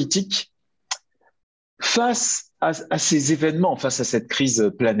pouvoir politique face à ces événements, face à cette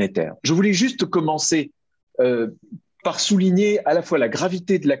crise planétaire. Je voulais juste commencer par souligner à la fois la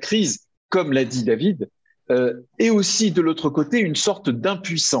gravité de la crise, comme l'a dit David, et aussi de l'autre côté une sorte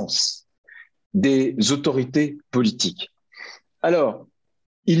d'impuissance des autorités politiques. Alors,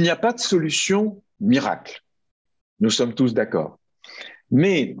 il n'y a pas de solution miracle. Nous sommes tous d'accord.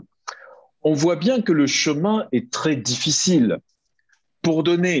 Mais on voit bien que le chemin est très difficile. Pour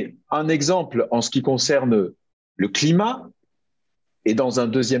donner un exemple en ce qui concerne le climat, et dans un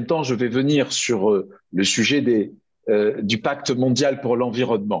deuxième temps, je vais venir sur le sujet du pacte mondial pour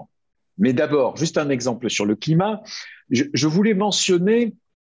l'environnement. Mais d'abord, juste un exemple sur le climat. Je voulais mentionner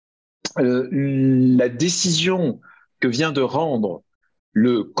la décision que vient de rendre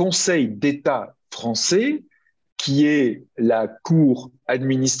le Conseil d'État français, qui est la Cour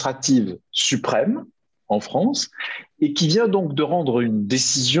administrative suprême en France, et qui vient donc de rendre une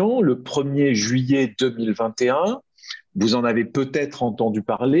décision le 1er juillet 2021, vous en avez peut-être entendu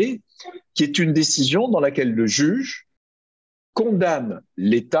parler, qui est une décision dans laquelle le juge condamne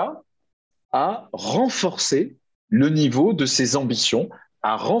l'État à renforcer le niveau de ses ambitions,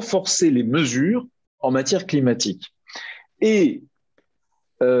 à renforcer les mesures en matière climatique. Et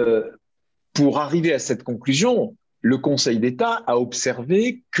pour arriver à cette conclusion, le Conseil d'État a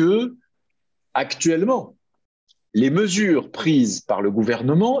observé que, actuellement, les mesures prises par le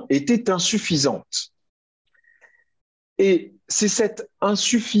gouvernement étaient insuffisantes. Et c'est cette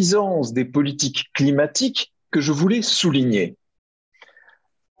insuffisance des politiques climatiques que je voulais souligner.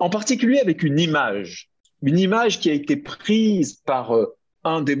 En particulier avec une image qui a été prise par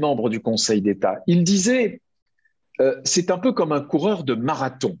un des membres du Conseil d'État. Il disait, c'est un peu comme un coureur de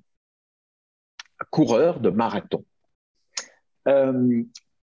marathon. Un coureur de marathon.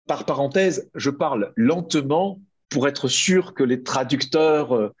 Par parenthèse, je parle lentement pour être sûr que les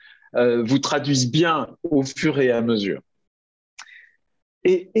traducteurs vous traduisent bien au fur et à mesure.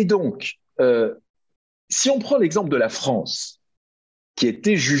 Et donc, si on prend l'exemple de la France, qui a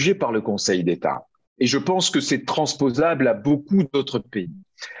été jugée par le Conseil d'État, et je pense que c'est transposable à beaucoup d'autres pays,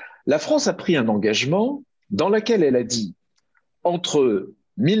 la France a pris un engagement dans lequel elle a dit, entre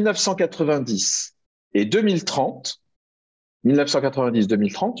 1990 et 2030,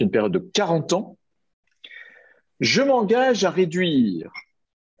 1990-2030, une période de 40 ans, je m'engage à réduire,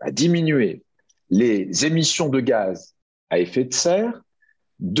 à diminuer les émissions de gaz à effet de serre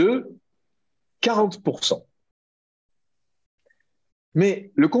de 40%.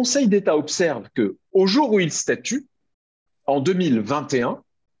 Mais le Conseil d'État observe que, au jour où il statue, en 2021,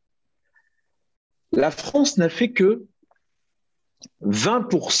 la France n'a fait que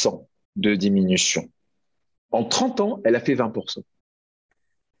 20% de diminution. En 30 ans, elle a fait 20%.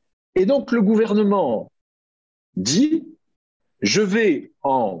 Et donc, le gouvernement dit, je vais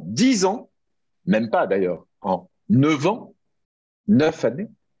en 10 ans, même pas d'ailleurs, en 9 ans, 9 années,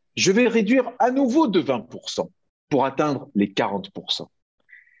 je vais réduire à nouveau de 20% pour atteindre les 40%.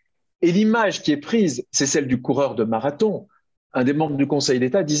 Et l'image qui est prise, c'est celle du coureur de marathon. Un des membres du Conseil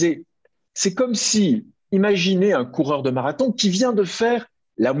d'État disait, c'est comme si, imaginez un coureur de marathon qui vient de faire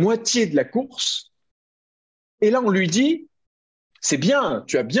la moitié de la course, et là on lui dit, c'est bien,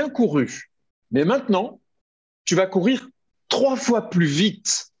 tu as bien couru, mais maintenant, tu vas courir 3 fois plus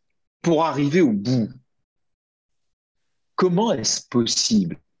vite pour arriver au bout. Comment est-ce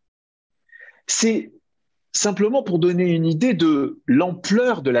possible? C'est simplement pour donner une idée de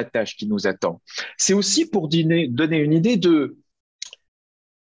l'ampleur de la tâche qui nous attend. C'est aussi pour donner une idée de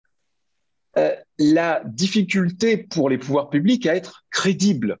la difficulté pour les pouvoirs publics à être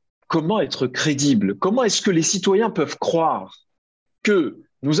crédibles. Comment être crédible? Comment est-ce que les citoyens peuvent croire que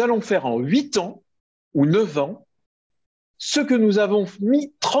nous allons faire en 8 ans ou 9 ans ce que nous avons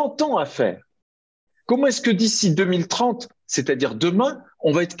mis 30 ans à faire? Comment est-ce que d'ici 2030, c'est-à-dire demain,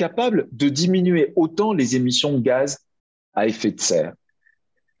 on va être capable de diminuer autant les émissions de gaz à effet de serre?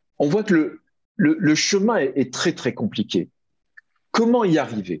 On voit que le chemin est très, très compliqué. Comment y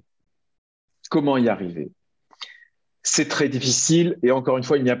arriver? Comment y arriver? C'est très difficile et encore une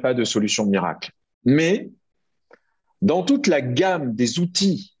fois, il n'y a pas de solution miracle. Mais dans toute la gamme des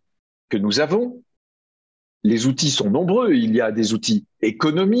outils que nous avons, les outils sont nombreux. Il y a des outils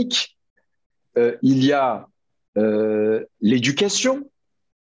économiques, il y a l'éducation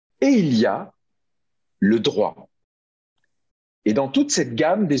et il y a le droit. Et dans toute cette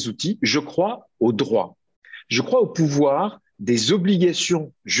gamme des outils, je crois au droit. Je crois au pouvoir des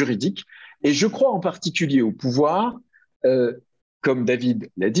obligations juridiques et je crois en particulier au pouvoir, comme David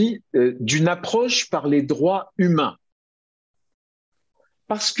l'a dit, d'une approche par les droits humains.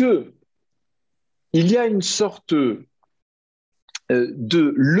 Parce que il y a une sorte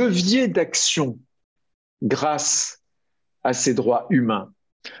de levier d'action grâce à ces droits humains.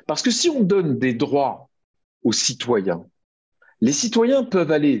 Parce que si on donne des droits aux citoyens, les citoyens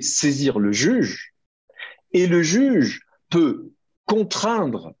peuvent aller saisir le juge et le juge peut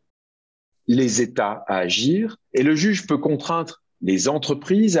contraindre les États à agir et le juge peut contraindre les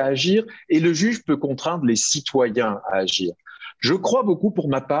entreprises à agir et le juge peut contraindre les citoyens à agir. Je crois beaucoup pour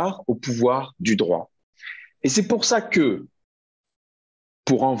ma part au pouvoir du droit. Et c'est pour ça que,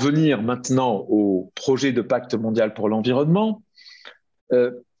 pour en venir maintenant au projet de pacte mondial pour l'environnement,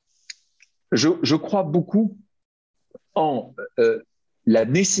 je crois beaucoup en la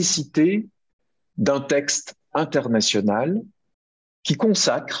nécessité d'un texte international qui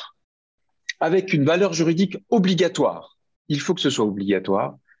consacre, avec une valeur juridique obligatoire, il faut que ce soit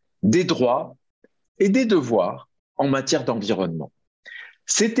obligatoire, des droits et des devoirs en matière d'environnement.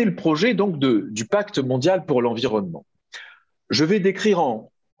 C'était le projet donc du pacte mondial pour l'environnement. Je vais décrire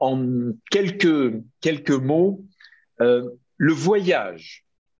en quelques mots le voyage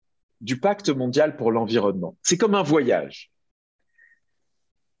du pacte mondial pour l'environnement. C'est comme un voyage.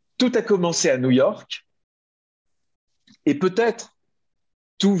 Tout a commencé à New York et peut-être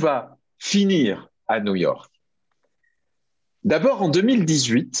tout va finir à New York. D'abord, en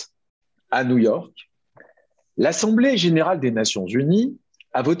 2018, à New York, l'Assemblée générale des Nations unies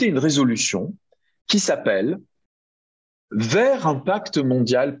a voté une résolution qui s'appelle « Vers un pacte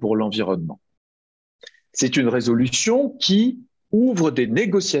mondial pour l'environnement ». C'est une résolution qui ouvre des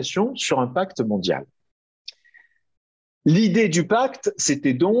négociations sur un pacte mondial. L'idée du pacte,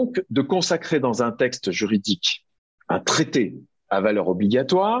 c'était donc de consacrer dans un texte juridique, un traité à valeur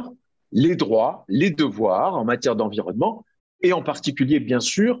obligatoire, les droits, les devoirs en matière d'environnement et en particulier, bien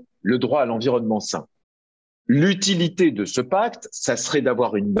sûr, le droit à l'environnement sain. L'utilité de ce pacte, ça serait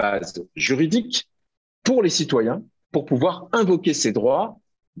d'avoir une base juridique pour les citoyens pour pouvoir invoquer ces droits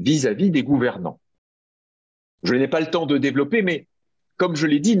vis-à-vis des gouvernants. Je n'ai pas le temps de développer, mais comme je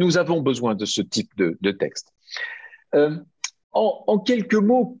l'ai dit, nous avons besoin de ce type de texte. En quelques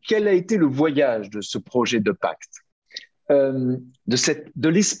mots, quel a été le voyage de ce projet de pacte, de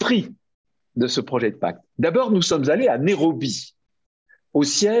l'esprit de ce projet de pacte? D'abord, nous sommes allés à Nairobi, au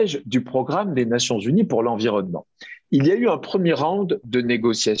siège du programme des Nations Unies pour l'environnement. Il y a eu un premier round de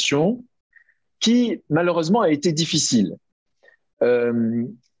négociations qui, malheureusement, a été difficile.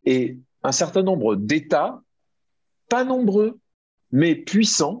 Et un certain nombre d'États, pas nombreux, mais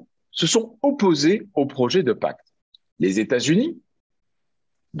puissants, se sont opposés au projet de pacte. Les États-Unis,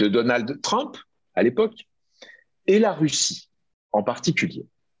 de Donald Trump à l'époque, et la Russie en particulier.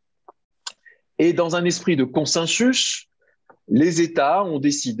 Et dans un esprit de consensus, les États ont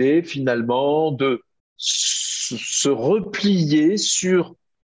décidé finalement de se replier sur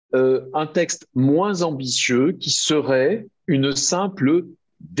un texte moins ambitieux qui serait une simple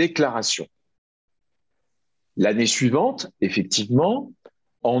déclaration. L'année suivante, effectivement,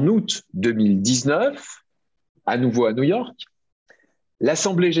 en août 2019, à nouveau à New York,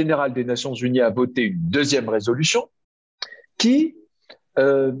 l'Assemblée générale des Nations unies a voté une deuxième résolution qui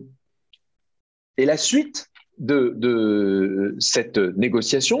est la suite de cette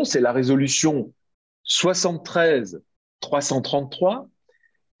négociation. C'est la résolution 73-333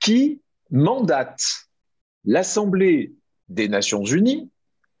 qui mandate l'Assemblée des Nations unies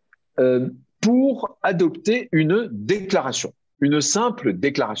pour adopter une déclaration, une simple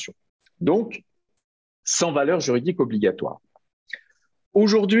déclaration. Donc, sans valeur juridique obligatoire.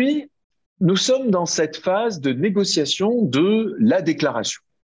 Aujourd'hui, nous sommes dans cette phase de négociation de la déclaration,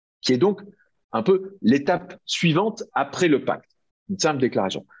 qui est donc un peu l'étape suivante après le pacte, une simple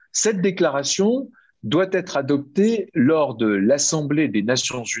déclaration. Cette déclaration doit être adoptée lors de l'Assemblée des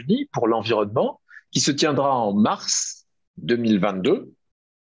Nations Unies pour l'environnement, qui se tiendra en mars 2022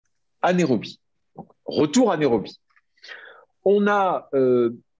 à Nairobi. Donc, retour à Nairobi. On a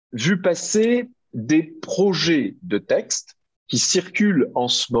vu passer des projets de textes qui circulent en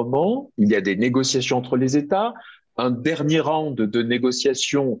ce moment. Il y a des négociations entre les États. Un dernier round de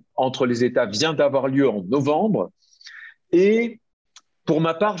négociations entre les États vient d'avoir lieu en novembre. Et pour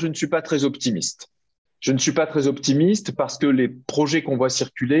ma part, je ne suis pas très optimiste. Je ne suis pas très optimiste parce que les projets qu'on voit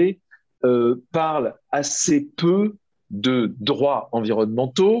circuler parlent assez peu de droits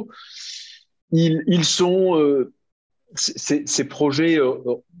environnementaux. Ces projets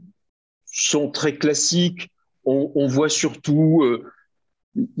sont très classiques. On voit surtout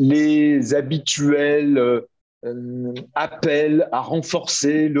les habituels appels à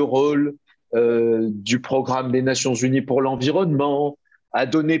renforcer le rôle du programme des Nations Unies pour l'environnement, à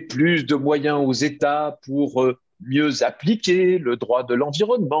donner plus de moyens aux États pour mieux appliquer le droit de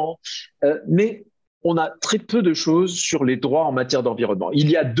l'environnement. Mais on a très peu de choses sur les droits en matière d'environnement. Il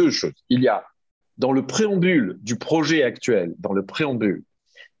y a deux choses. Il y a, dans le préambule du projet actuel, dans le préambule,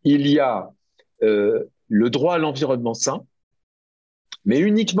 il y a le droit à l'environnement sain, mais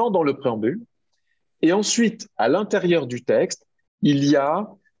uniquement dans le préambule. Et ensuite, à l'intérieur du texte, il y a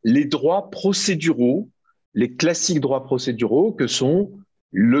les droits procéduraux, les classiques droits procéduraux que sont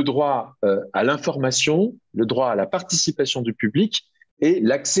le droit à l'information, le droit à la participation du public et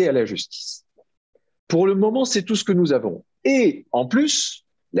l'accès à la justice. Pour le moment, c'est tout ce que nous avons. Et en plus,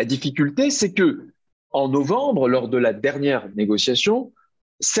 la difficulté, c'est que en novembre, lors de la dernière négociation,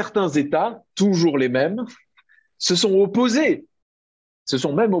 certains États, toujours les mêmes, se sont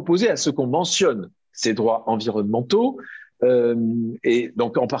même opposés à ce qu'on mentionne, ces droits environnementaux, et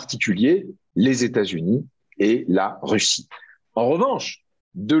donc en particulier les États-Unis et la Russie. En revanche,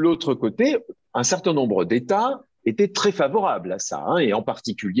 de l'autre côté, un certain nombre d'États étaient très favorables à ça, et en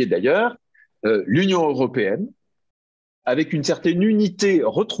particulier d'ailleurs l'Union européenne, avec une certaine unité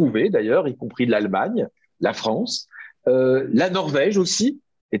retrouvée d'ailleurs, y compris l'Allemagne, la France, la Norvège aussi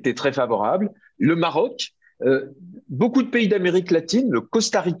était très favorable, le Maroc, beaucoup de pays d'Amérique latine, le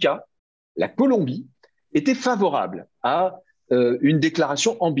Costa Rica, la Colombie, étaient favorables à une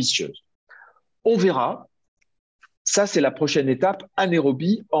déclaration ambitieuse. On verra. Ça, c'est la prochaine étape à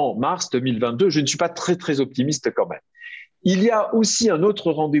Nairobi en mars 2022. Je ne suis pas très, très optimiste quand même. Il y a aussi un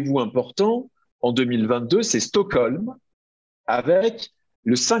autre rendez-vous important en 2022, c'est Stockholm, avec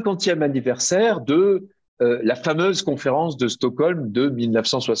le 50e anniversaire de la fameuse conférence de Stockholm de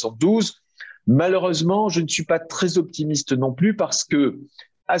 1972. Malheureusement, je ne suis pas très optimiste non plus parce que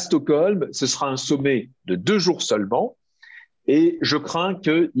à Stockholm, ce sera un sommet de 2 jours seulement et je crains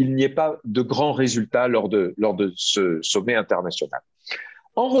qu'il n'y ait pas de grands résultats lors de ce sommet international.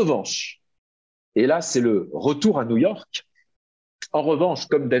 En revanche, et là c'est le retour à New York, en revanche,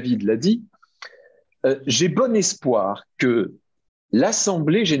 comme David l'a dit, j'ai bon espoir que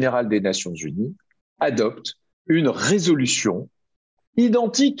l'Assemblée générale des Nations unies adopte une résolution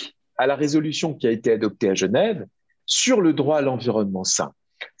identique à la résolution qui a été adoptée à Genève sur le droit à l'environnement sain.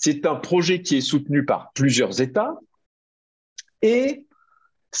 C'est un projet qui est soutenu par plusieurs États et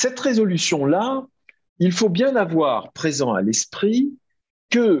cette résolution-là, il faut bien avoir présent à l'esprit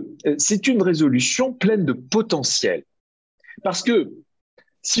que c'est une résolution pleine de potentiel. Parce que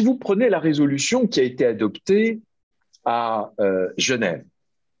si vous prenez la résolution qui a été adoptée à Genève,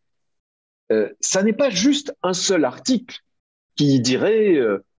 ça n'est pas juste un seul article qui dirait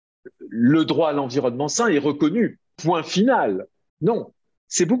le droit à l'environnement sain est reconnu, point final. Non,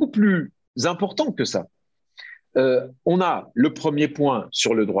 c'est beaucoup plus important que ça. On a le premier point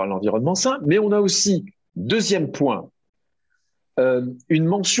sur le droit à l'environnement sain, mais on a aussi, deuxième point, une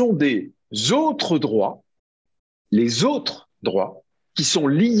mention des autres droits, les autres droits qui sont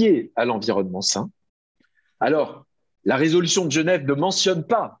liés à l'environnement sain. Alors, la résolution de Genève ne mentionne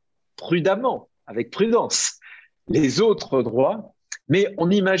pas prudemment, avec prudence, les autres droits, mais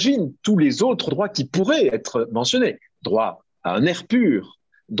on imagine tous les autres droits qui pourraient être mentionnés. Droit à un air pur,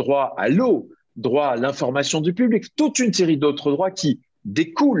 droit à l'eau, droit à l'information du public, toute une série d'autres droits qui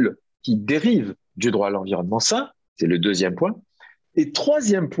découlent, qui dérivent du droit à l'environnement sain, c'est le deuxième point. Et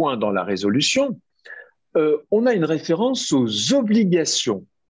troisième point dans la résolution, on a une référence aux obligations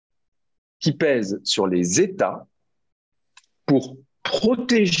qui pèsent sur les États pour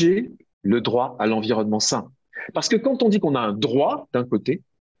protéger le droit à l'environnement sain. Parce que quand on dit qu'on a un droit d'un côté,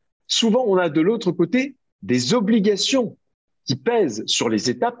 souvent on a de l'autre côté des obligations qui pèsent sur les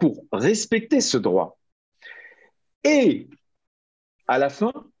États pour respecter ce droit. Et à la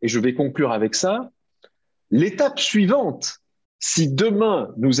fin, et je vais conclure avec ça, l'étape suivante, si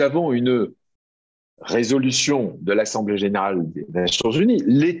demain nous avons une résolution de l'Assemblée générale des Nations unies,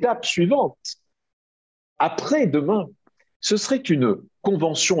 l'étape suivante, après demain, ce serait une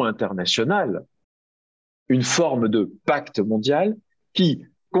convention internationale, une forme de pacte mondial qui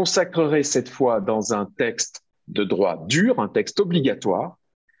consacrerait cette fois dans un texte de droit dur, un texte obligatoire,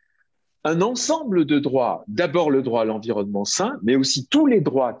 un ensemble de droits, d'abord le droit à l'environnement sain, mais aussi tous les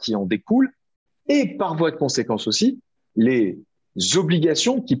droits qui en découlent, et par voie de conséquence aussi, les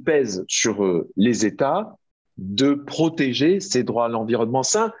obligations qui pèsent sur les États de protéger ces droits à l'environnement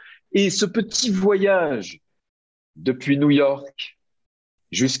sain. Et ce petit voyage depuis New York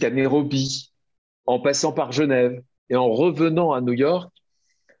jusqu'à Nairobi, en passant par Genève et en revenant à New York,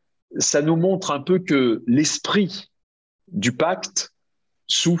 ça nous montre un peu que l'esprit du pacte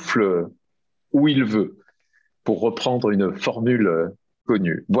souffle où il veut, pour reprendre une formule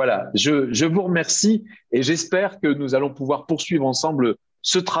connue. Voilà, je vous remercie et j'espère que nous allons pouvoir poursuivre ensemble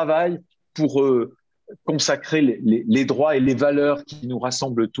ce travail pour consacrer les droits et les valeurs qui nous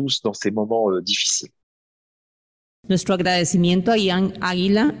rassemblent tous dans ces moments difficiles. Nuestro agradecimiento a Yann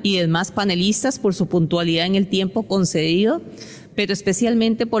Aguila y demás panelistas por su puntualidad en el tiempo concedido, pero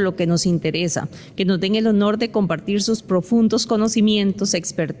especialmente por lo que nos interesa, que nos den el honor de compartir sus profundos conocimientos,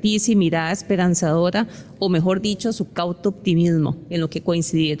 expertise y mirada esperanzadora, o mejor dicho, su cauto optimismo, en lo que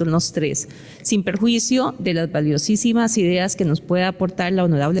coincidieron los tres, sin perjuicio de las valiosísimas ideas que nos puede aportar la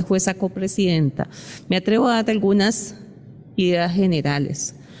honorable jueza copresidenta. Me atrevo a dar algunas ideas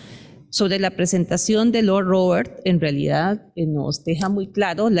generales. Sobre la presentación de Lord Robert, en realidad nos deja muy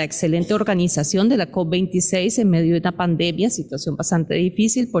claro la excelente organización de la COP26 en medio de una pandemia, situación bastante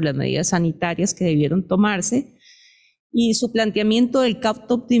difícil por las medidas sanitarias que debieron tomarse, y su planteamiento del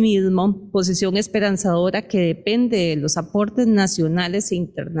cauto optimismo, posición esperanzadora que depende de los aportes nacionales e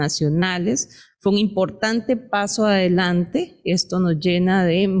internacionales, fue un importante paso adelante. Esto nos llena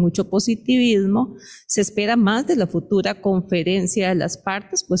de mucho positivismo. Se espera más de la futura conferencia de las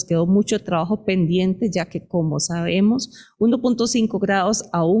partes, pues quedó mucho trabajo pendiente, ya que, como sabemos, 1.5 grados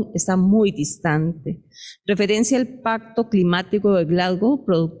aún está muy distante. Referencia al Pacto Climático de Glasgow,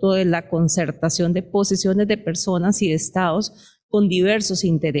 producto de la concertación de posiciones de personas y de estados con diversos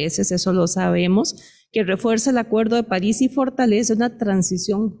intereses, eso lo sabemos, que refuerza el Acuerdo de París y fortalece una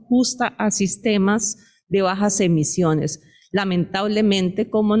transición justa a sistemas de bajas emisiones. Lamentablemente,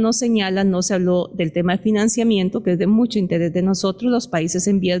 como nos señala, no se habló del tema de financiamiento, que es de mucho interés de nosotros, los países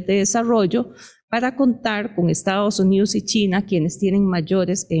en vías de desarrollo, para contar con Estados Unidos y China, quienes tienen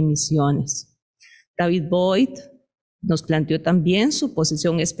mayores emisiones. David Boyd nos planteó también su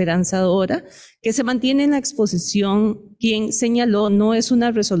posición esperanzadora, que se mantiene en la exposición, quien señaló no es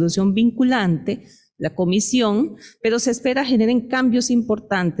una resolución vinculante, la comisión, pero se espera generen cambios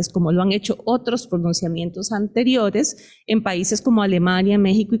importantes, como lo han hecho otros pronunciamientos anteriores en países como Alemania,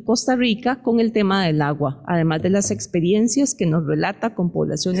 México y Costa Rica con el tema del agua, además de las experiencias que nos relata con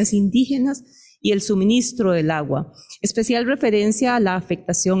poblaciones indígenas y el suministro del agua. Especial referencia a la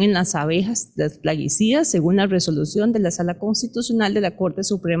afectación en las abejas, las plaguicidas, según la resolución de la Sala Constitucional de la Corte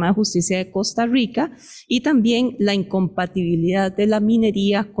Suprema de Justicia de Costa Rica, y también la incompatibilidad de la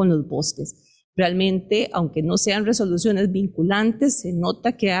minería con los bosques. Realmente, aunque no sean resoluciones vinculantes, se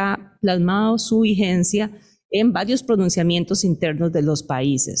nota que ha plasmado su vigencia en varios pronunciamientos internos de los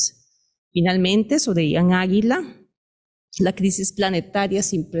países. Finalmente, sobre Yann Aguila, la crisis planetaria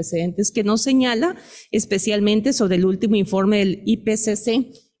sin precedentes que nos señala, especialmente sobre el último informe del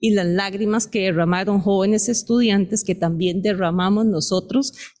IPCC y las lágrimas que derramaron jóvenes estudiantes, que también derramamos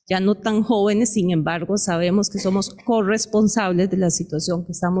nosotros, ya no tan jóvenes, sin embargo, sabemos que somos corresponsables de la situación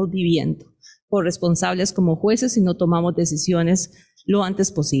que estamos viviendo, corresponsables como jueces si no tomamos decisiones lo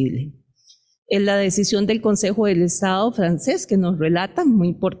antes posible. En la decisión del Consejo del Estado francés que nos relata, muy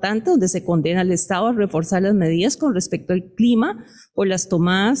importante, donde se condena al Estado a reforzar las medidas con respecto al clima, por las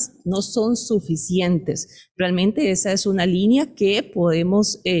tomadas no son suficientes. Realmente esa es una línea que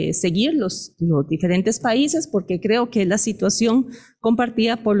podemos seguir los diferentes países, porque creo que es la situación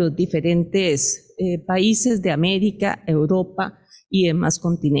compartida por los diferentes países de América, Europa y demás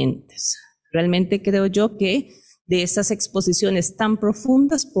continentes. Realmente creo yo que de estas exposiciones tan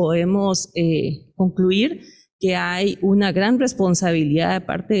profundas podemos concluir que hay una gran responsabilidad de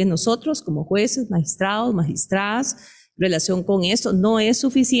parte de nosotros como jueces, magistrados, magistradas. En relación con esto, no es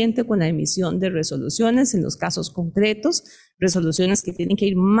suficiente con la emisión de resoluciones en los casos concretos, resoluciones que tienen que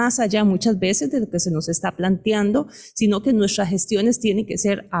ir más allá muchas veces de lo que se nos está planteando, sino que nuestras gestiones tienen que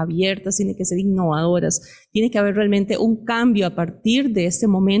ser abiertas, tienen que ser innovadoras, tiene que haber realmente un cambio a partir de este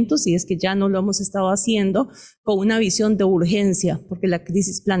momento, si es que ya no lo hemos estado haciendo, con una visión de urgencia, porque la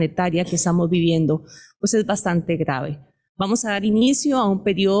crisis planetaria que estamos viviendo pues es bastante grave. Vamos a dar inicio a un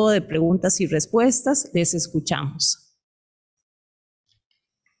periodo de preguntas y respuestas. Les escuchamos.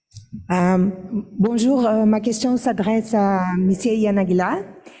 Bonjour, ma question s'adresse à M. Yann Aguila.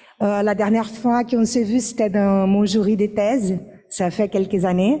 La dernière fois qu'on s'est vu, c'était dans mon jury de thèse, ça fait quelques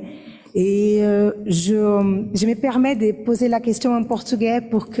années. Et je me permets de poser la question en português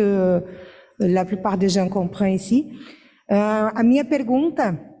pour que la plupart des gens comprennent ici. A minha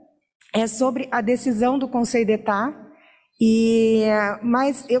pergunta é sobre a decisão do Conselho d'État.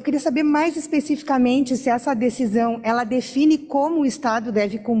 Mas eu queria saber mais especificamente se essa decisão ela define como o Estado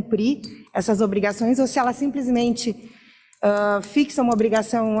deve cumprir essas obrigações ou se ela simplesmente fixa uma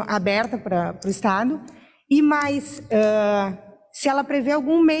obrigação aberta para o Estado e mais se ela prevê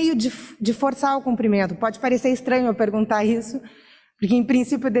algum meio de forçar o cumprimento. Pode parecer estranho eu perguntar isso, porque em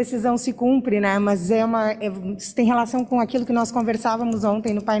princípio a decisão se cumpre, né? Mas isso tem relação com aquilo que nós conversávamos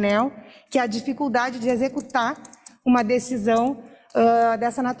ontem no painel, que é a dificuldade de executar uma decisão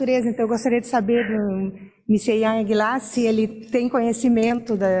dessa natureza. Então, eu gostaria de saber do M. Yann Aguila se ele tem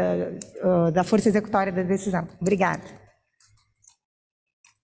conhecimento da força executória da decisão. Obrigada.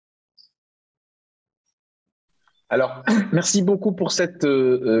 Alors, merci beaucoup pour cette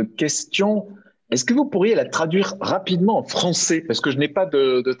question. Est-ce que vous pourriez la traduire rapidement en français? Parce que je n'ai pas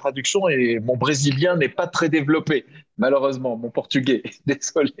de traduction et mon brésilien n'est pas très développé, malheureusement, mon portugais.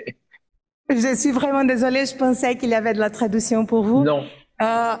 Désolé. Je suis vraiment désolée, je pensais qu'il y avait de la traduction pour vous. Non.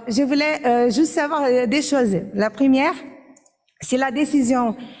 Je voulais juste savoir deux choses. La première, si la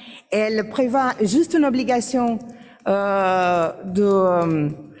décision, elle prévoit juste une obligation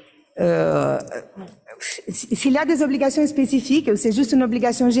s'il y a des obligations spécifiques ou c'est juste une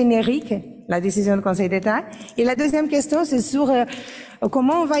obligation générique, la décision du Conseil d'État. Et la deuxième question, c'est sur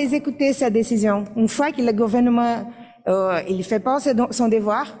comment on va exécuter cette décision. Une fois que le gouvernement il ne fait pas son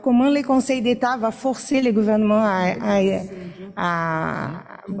devoir, comment le Conseil d'État va forcer le gouvernement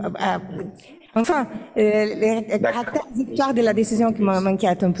enfin, le caractère exécutoire de la décision qui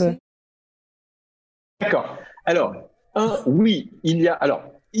m'inquiète un peu. D'accord. Alors, oui, il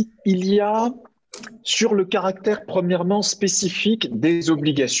y a sur le caractère premièrement spécifique des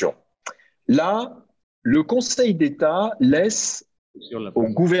obligations. Là, le Conseil d'État laisse au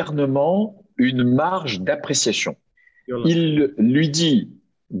gouvernement une marge d'appréciation. Il lui dit,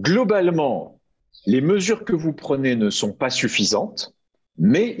 globalement, les mesures que vous prenez ne sont pas suffisantes,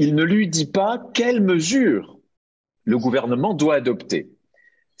 mais il ne lui dit pas quelles mesures le gouvernement doit adopter.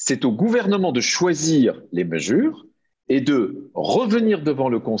 C'est au gouvernement de choisir les mesures et de revenir devant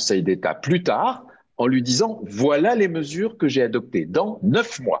le Conseil d'État plus tard en lui disant « Voilà les mesures que j'ai adoptées dans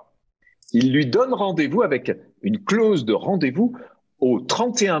 9 mois ». Il lui donne rendez-vous avec une clause de rendez-vous au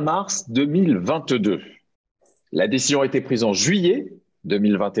 31 mars 2022. La décision a été prise en juillet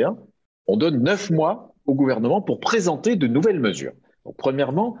 2021. On donne 9 mois au gouvernement pour présenter de nouvelles mesures. Donc,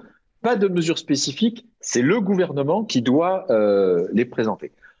 premièrement, pas de mesures spécifiques, c'est le gouvernement qui doit les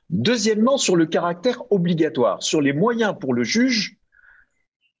présenter. Deuxièmement, sur le caractère obligatoire, sur les moyens pour le juge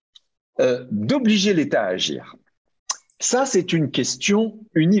d'obliger l'État à agir. Ça, c'est une question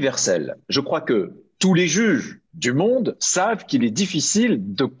universelle. Je crois que tous les juges du monde savent qu'il est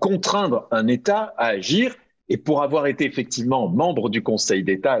difficile de contraindre un État à agir. Et pour avoir été effectivement membre du Conseil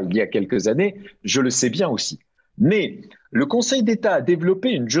d'État il y a quelques années, je le sais bien aussi. Mais le Conseil d'État a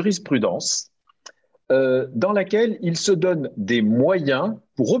développé une jurisprudence dans laquelle il se donne des moyens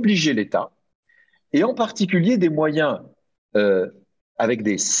pour obliger l'État, et en particulier des moyens avec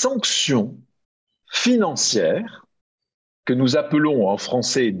des sanctions financières que nous appelons en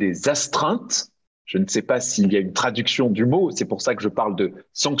français des astreintes. Je ne sais pas s'il y a une traduction du mot, c'est pour ça que je parle de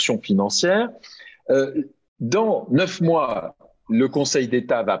sanctions financières. Dans 9 mois, le Conseil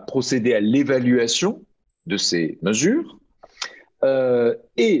d'État va procéder à l'évaluation de ces mesures.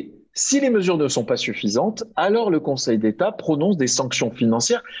 Et si les mesures ne sont pas suffisantes, alors le Conseil d'État prononce des sanctions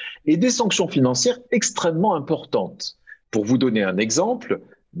financières, et des sanctions financières extrêmement importantes. Pour vous donner un exemple,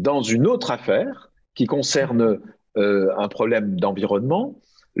 dans une autre affaire qui concerne un problème d'environnement,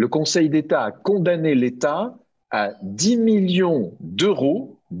 le Conseil d'État a condamné l'État à 10 millions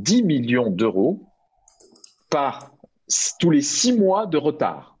d'euros, par tous les 6 mois de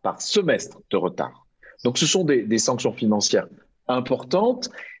retard, par semestre de retard. Donc ce sont des sanctions financières importantes,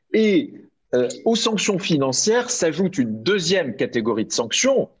 et aux sanctions financières s'ajoute une deuxième catégorie de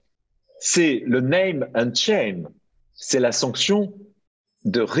sanctions, c'est le name and shame, c'est la sanction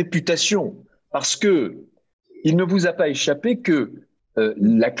de réputation, parce que il ne vous a pas échappé que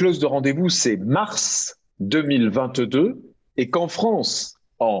la clause de rendez-vous c'est mars 2022, et qu'en France,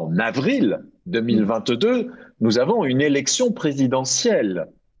 en avril 2022, nous avons une élection présidentielle.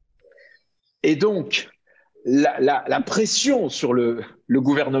 Et donc, la pression sur le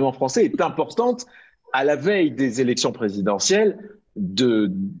gouvernement français est importante à la veille des élections présidentielles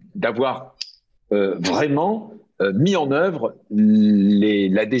d'avoir vraiment mis en œuvre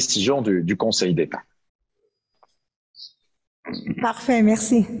la décision du Conseil d'État. Parfait,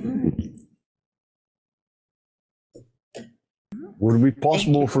 merci. Would it be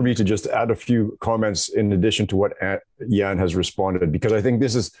possible for me to just add a few comments in addition to what Yann has responded? Because I think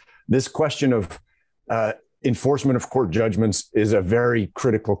this question of enforcement of court judgments is a very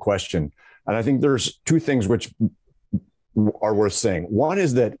critical question. And I think there's two things which are worth saying. One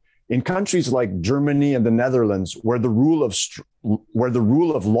is that in countries like Germany and the Netherlands, where the rule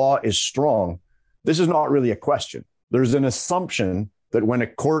of law is strong, this is not really a question. There's an assumption that when a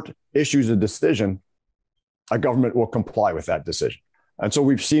court issues a decision, a government will comply with that decision. And so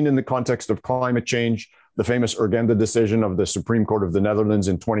we've seen in the context of climate change, the famous Urgenda decision of the Supreme Court of the Netherlands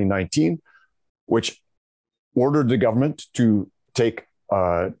in 2019, which ordered the government to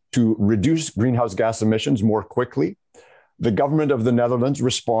reduce greenhouse gas emissions more quickly. The government of the Netherlands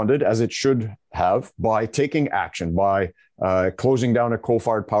responded, as it should have, by taking action, by closing down a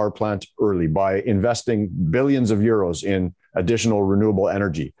coal-fired power plant early, by investing billions of euros in additional renewable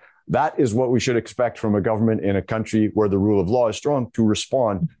energy. That is what we should expect from a government in a country where the rule of law is strong, to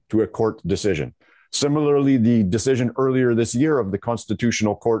respond to a court decision. Similarly, the decision earlier this year of the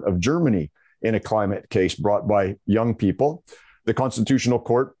Constitutional Court of Germany in a climate case brought by young people, the Constitutional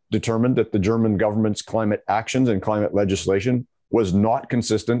Court determined that the German government's climate actions and climate legislation was not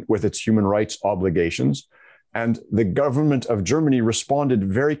consistent with its human rights obligations. And the government of Germany responded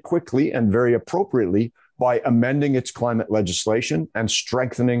very quickly and very appropriately by amending its climate legislation and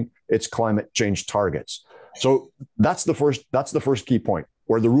strengthening its climate change targets. So that's the first key point.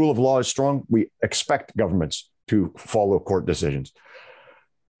 Where the rule of law is strong, we expect governments to follow court decisions.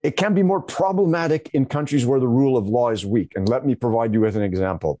 It can be more problematic in countries where the rule of law is weak. And let me provide you with an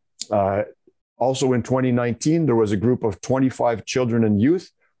example. Also in 2019, there was a group of 25 children and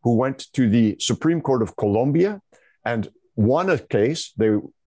youth who went to the Supreme Court of Colombia and won a case.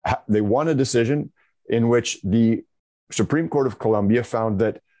 They won a decision in which the Supreme Court of Colombia found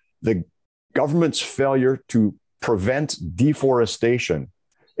that the government's failure to prevent deforestation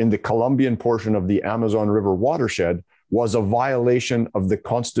in the Colombian portion of the Amazon River watershed was a violation of the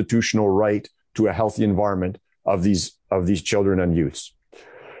constitutional right to a healthy environment of these children and youths.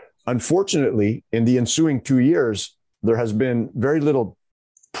 Unfortunately, in the ensuing 2 years, there has been very little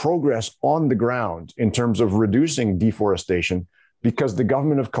progress on the ground in terms of reducing deforestation because the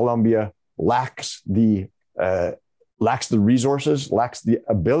government of Colombia lacks the resources, lacks the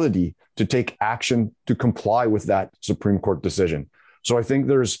ability to take action to comply with that Supreme Court decision. So I think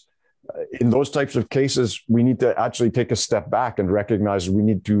there's, in those types of cases, we need to actually take a step back and recognize we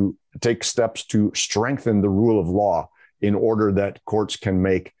need to take steps to strengthen the rule of law in order that courts can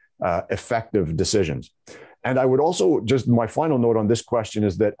make effective decisions. And I would also, just my final note on this question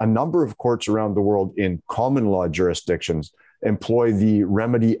is that a number of courts around the world in common law jurisdictions employ the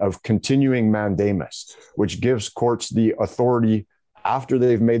remedy of continuing mandamus, which gives courts the authority after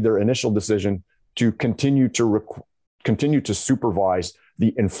they've made their initial decision to continue to supervise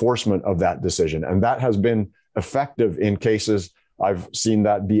the enforcement of that decision. And that has been effective in cases. I've seen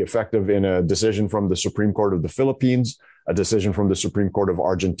that be effective in a decision from the Supreme Court of the Philippines, a decision from the Supreme Court of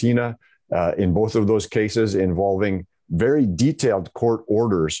Argentina, in both of those cases involving very detailed court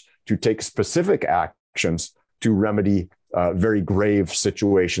orders to take specific actions to remedy very grave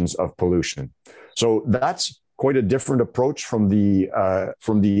situations of pollution. So that's quite a different approach from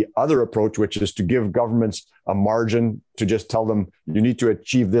the other approach, which is to give governments a margin to just tell them you need to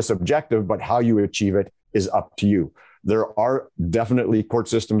achieve this objective, but how you achieve it is up to you. There are definitely court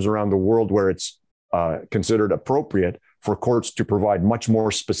systems around the world where it's considered appropriate for courts to provide much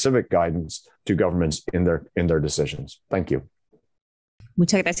more specific guidance to governments in their decisions. Thank you.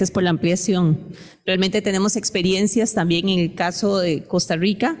 Muchas gracias por la ampliación. Realmente tenemos experiencias también en el caso de Costa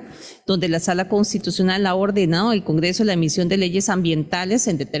Rica, donde la Sala Constitucional ha ordenado al Congreso la emisión de leyes ambientales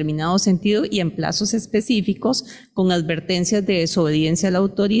en determinado sentido y en plazos específicos, con advertencias de desobediencia a la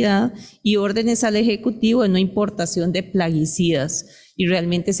autoridad y órdenes al Ejecutivo de no importación de plaguicidas. Y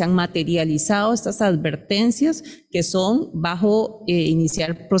realmente se han materializado estas advertencias que son bajo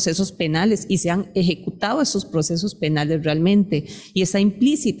iniciar procesos penales y se han ejecutado esos procesos penales realmente. Y está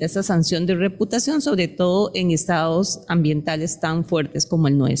implícita esa sanción de reputación, sobre todo en estados ambientales tan fuertes como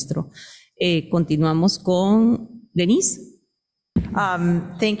el nuestro. Continuamos con Denise.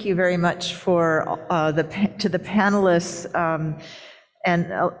 Thank you very much for to the panelists.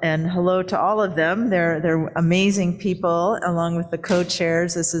 And hello to all of them. They're amazing people, along with the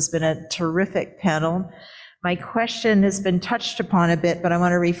co-chairs. This has been a terrific panel. My question has been touched upon a bit, but I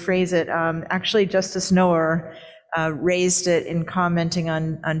want to rephrase it. Actually, Justice Noer raised it in commenting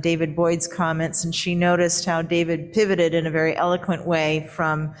on David Boyd's comments, and she noticed how David pivoted in a very eloquent way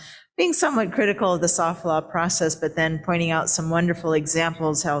from being somewhat critical of the soft law process, but then pointing out some wonderful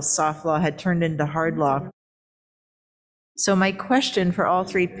examples how soft law had turned into hard law. So my question for all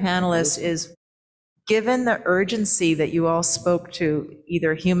three panelists is, given the urgency that you all spoke to,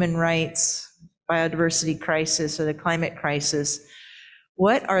 either human rights, biodiversity crisis, or the climate crisis,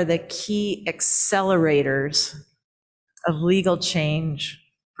 what are the key accelerators of legal change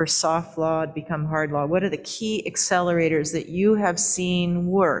for soft law to become hard law? What are the key accelerators that you have seen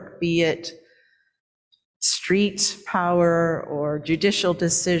work, be it street power or judicial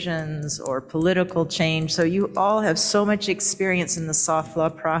decisions or political change? So you all have so much experience in the soft law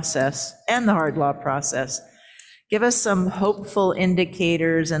process and the hard law process. Give us some hopeful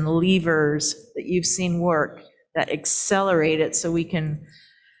indicators and levers that you've seen work that accelerate it so we can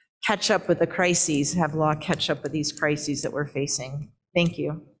catch up with the crises, have law catch up with these crises that we're facing. Thank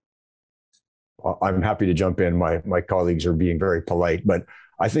you. Well, I'm happy to jump in. My colleagues are being very polite, but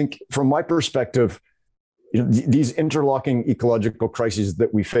I think from my perspective, these interlocking ecological crises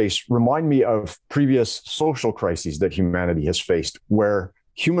that we face remind me of previous social crises that humanity has faced, where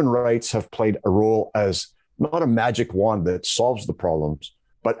human rights have played a role as not a magic wand that solves the problems,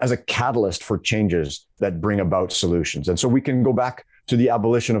 but as a catalyst for changes that bring about solutions. And so we can go back to the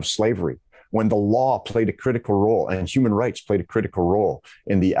abolition of slavery, when the law played a critical role and human rights played a critical role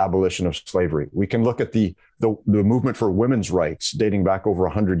in the abolition of slavery. We can look at the movement for women's rights dating back over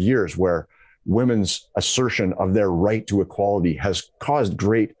 100 years, where women's assertion of their right to equality has caused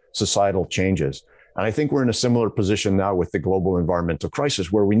great societal changes. And I think we're in a similar position now with the global environmental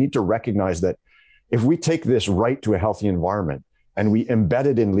crisis, where we need to recognize that if we take this right to a healthy environment and we embed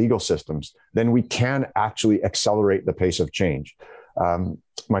it in legal systems, then we can actually accelerate the pace of change.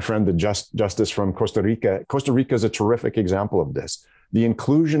 My friend, the justice from Costa Rica is a terrific example of this. The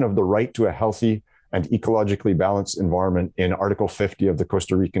inclusion of the right to a healthy and ecologically balanced environment in Article 50 of the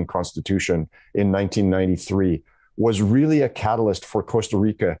Costa Rican Constitution in 1993 was really a catalyst for Costa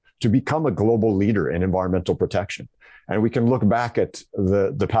Rica to become a global leader in environmental protection. And we can look back at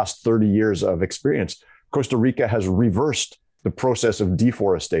the past 30 years of experience. Costa Rica has reversed the process of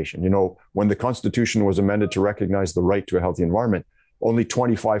deforestation. When the Constitution was amended to recognize the right to a healthy environment, only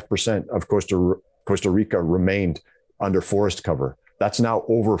 25% of Costa Rica remained under forest cover. That's now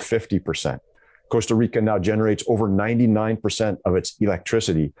over 50%. Costa Rica now generates over 99% of its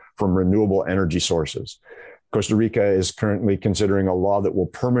electricity from renewable energy sources. Costa Rica is currently considering a law that will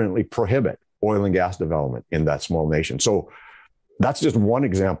permanently prohibit oil and gas development in that small nation. So that's just one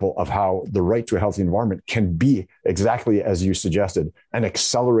example of how the right to a healthy environment can be, exactly as you suggested, an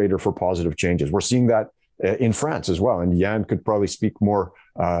accelerator for positive changes. We're seeing that in France as well. And Yann could probably speak more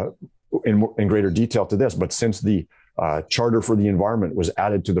in greater detail to this. But since the Charter for the Environment was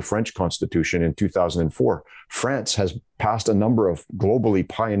added to the French Constitution in 2004, France has passed a number of globally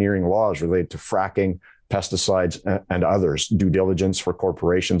pioneering laws related to fracking, pesticides, and others, due diligence for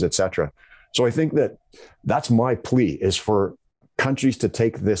corporations, etc. So I think that that's my plea, is for countries to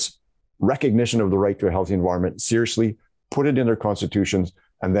take this recognition of the right to a healthy environment seriously, put it in their constitutions,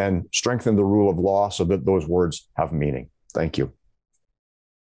 and then strengthen the rule of law so that those words have meaning. Thank you.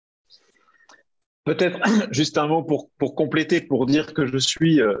 Peut-être juste un mot pour compléter, pour dire que je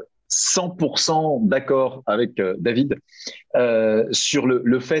suis 100% d'accord avec David sur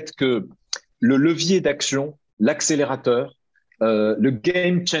le fait que le levier d'action, l'accélérateur, le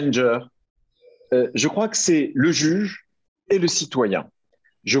game changer, je crois que c'est le juge et le citoyen.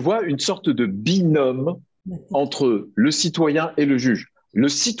 Je vois une sorte de binôme entre le citoyen et le juge. Le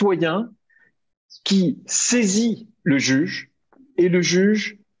citoyen qui saisit le juge et le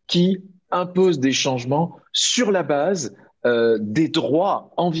juge qui impose des changements sur la base des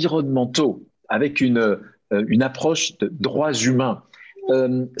droits environnementaux, avec une approche de droits humains.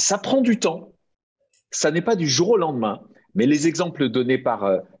 Ça prend du temps, ça n'est pas du jour au lendemain, mais les exemples donnés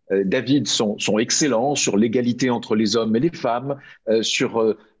par David sont excellents sur l'égalité entre les hommes et les femmes,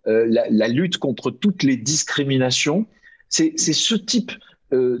 sur la lutte contre toutes les discriminations. C'est ce type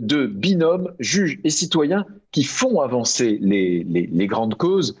de binôme juge et citoyen qui font avancer les grandes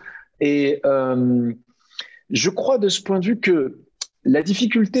causes. Et je crois de ce point de vue que la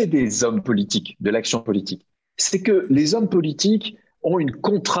difficulté des hommes politiques, de l'action politique, c'est que les hommes politiques ont une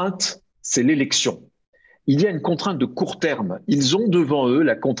contrainte, c'est l'élection. Il y a une contrainte de court terme. Ils ont devant eux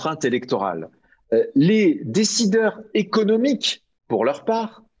la contrainte électorale. Les décideurs économiques, pour leur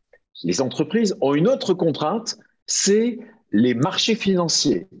part, les entreprises ont une autre contrainte, c'est les marchés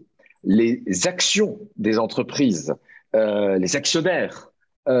financiers, les actions des entreprises, les actionnaires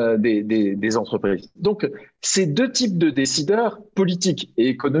des entreprises. Donc, ces deux types de décideurs, politiques et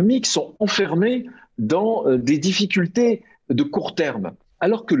économiques, sont enfermés dans des difficultés de court terme.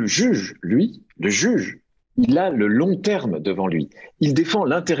 Alors que le juge, lui, il a le long terme devant lui. Il défend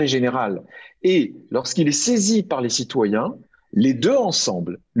l'intérêt général. Et lorsqu'il est saisi par les citoyens, les deux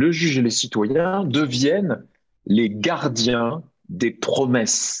ensemble, le juge et les citoyens, deviennent les gardiens des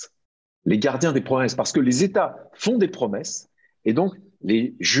promesses. Les gardiens des promesses, parce que les États font des promesses, et donc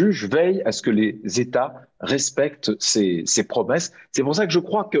les juges veillent à ce que les États respectent ces promesses. C'est pour ça que je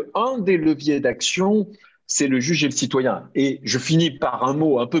crois qu'un des leviers d'action, c'est le juge et le citoyen. Et je finis par un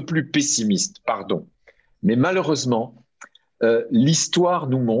mot un peu plus pessimiste, pardon. Mais malheureusement, l'histoire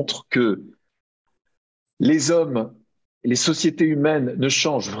nous montre que les hommes, les sociétés humaines ne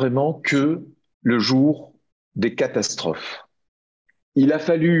changent vraiment que le jour des catastrophes. Il a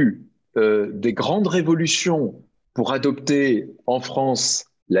fallu des grandes révolutions pour adopter en France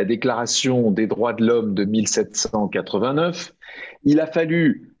la Déclaration des droits de l'homme de 1789. Il a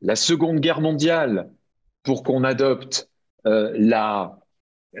fallu la Seconde Guerre mondiale pour qu'on adopte la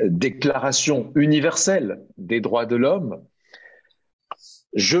Déclaration universelle des droits de l'homme.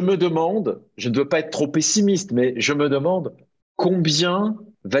 Je me demande, je ne veux pas être trop pessimiste, mais je me demande combien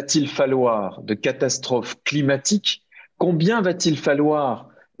va-t-il falloir de catastrophes climatiques, combien va-t-il falloir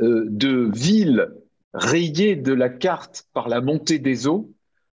de villes rayées de la carte par la montée des eaux,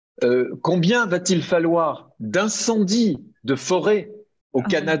 combien va-t-il falloir d'incendies de forêts au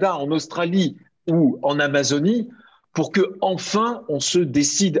Canada, en Australie ou en Amazonie pour que enfin on se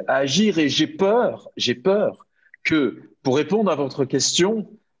décide à agir. Et j'ai peur que, pour répondre à votre question,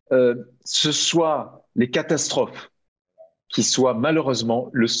 ce soit les catastrophes qui soient malheureusement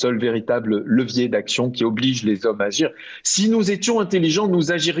le seul véritable levier d'action qui oblige les hommes à agir. Si nous étions intelligents,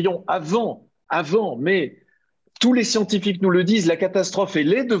 nous agirions avant, mais tous les scientifiques nous le disent, la catastrophe,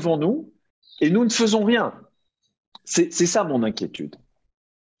 elle est devant nous et nous ne faisons rien. C'est ça mon inquiétude.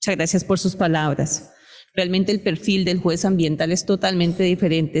 Muchas gracias por sus palabras. Realmente el perfil del juez ambiental es totalmente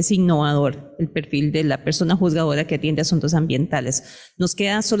diferente, es innovador, el perfil de la persona juzgadora que atiende asuntos ambientales. Nos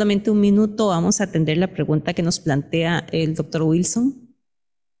queda solamente un minuto, vamos a atender la pregunta que nos plantea el doctor Wilson.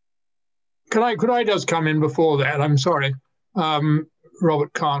 Could I just come in before that? I'm sorry.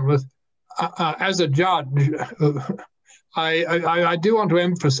 Robert Carnwath. As a judge, I do want to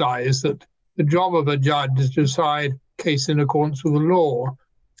emphasize that the job of a judge is to decide case in accordance with the law.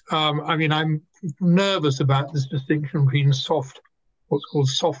 I mean, I'm nervous about this distinction between what's called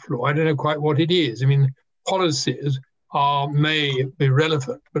soft law. I don't know quite what it is. I mean, policies may be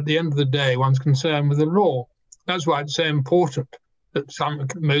relevant, but at the end of the day, one's concerned with the law. That's why it's so important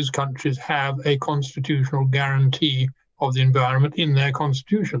that most countries have a constitutional guarantee of the environment in their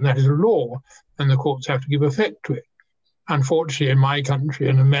constitution. That is a law, and the courts have to give effect to it. Unfortunately, in my country,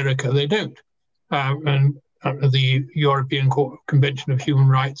 in America, they don't. And the European Convention of Human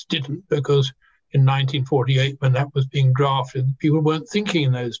Rights didn't, because in 1948, when that was being drafted, people weren't thinking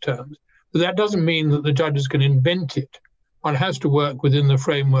in those terms. But that doesn't mean that the judges can invent it. One has to work within the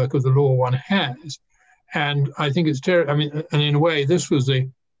framework of the law one has. And I think it's terrible. I mean, and in a way, this was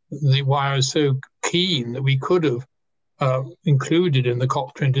why I was so keen that we could have included in the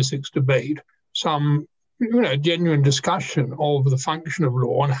COP26 debate some, genuine discussion of the function of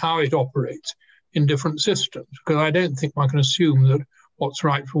law and how it operates in different systems. Because I don't think one can assume that what's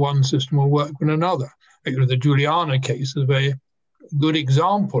right for one system will work in another. The Juliana case is a very good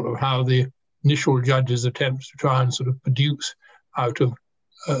example of how the initial judges' attempts to try and sort of produce out of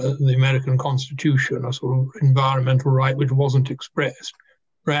the American Constitution a sort of environmental right which wasn't expressed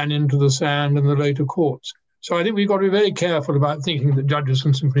ran into the sand in the later courts. So I think we've got to be very careful about thinking that judges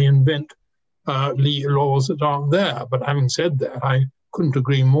can simply invent laws that aren't there. But having said that, I couldn't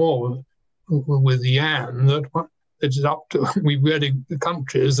agree more with Yann that it's up to the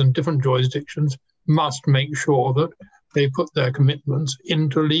countries and different jurisdictions must make sure that they put their commitments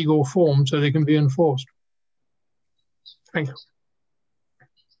into legal form so they can be enforced. Thank you.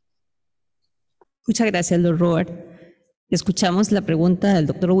 Muchas gracias, Lord Robert. Escuchamos la pregunta del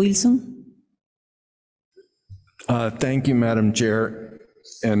Dr. Wilson. Thank you, Madam Chair,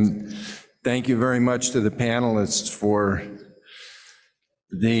 and thank you very much to the panelists for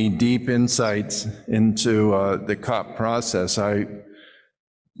the deep insights into the COP process. I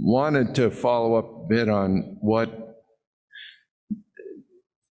wanted to follow up a bit on what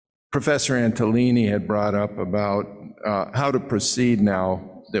Professor Antolini had brought up about how to proceed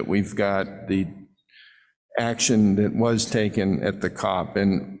now that we've got the action that was taken at the COP.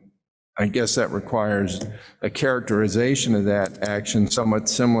 And I guess that requires a characterization of that action somewhat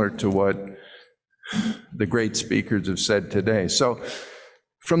similar to what the great speakers have said today. So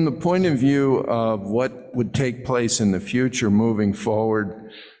from the point of view of what would take place in the future moving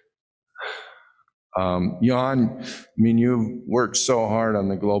forward, Yann, I mean, you've worked so hard on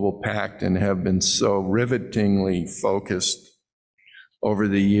the Global Pact and have been so rivetingly focused over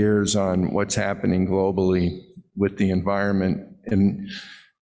the years on what's happening globally with the environment. And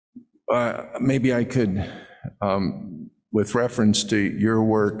maybe I could, with reference to your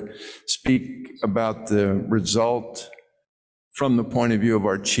work, speak about the result from the point of view of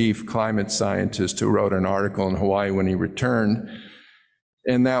our chief climate scientist who wrote an article in Hawaii when he returned.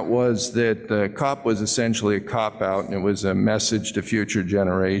 And that was that the COP was essentially a cop-out, and it was a message to future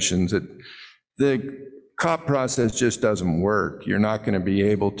generations that the COP process just doesn't work. You're not going to be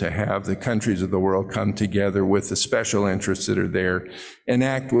able to have the countries of the world come together with the special interests that are there and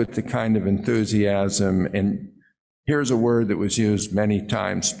act with the kind of enthusiasm, and here's a word that was used many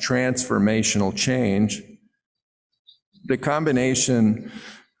times, transformational change. The combination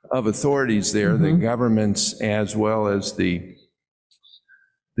of authorities there, the governments as well as the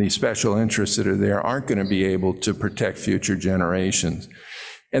special interests that are there, aren't going to be able to protect future generations.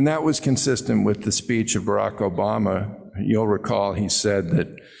 And that was consistent with the speech of Barack Obama. You'll recall he said that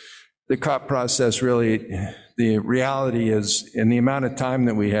the COP process really, the reality is, in the amount of time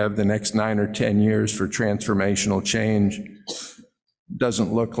that we have, the next 9 or 10 years for transformational change,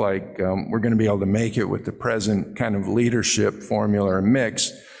 doesn't look like we're going to be able to make it with the present kind of leadership formula or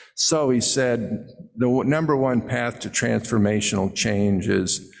mix. So he said the number one path to transformational change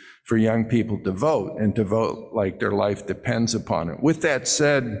is for young people to vote, and to vote like their life depends upon it. With that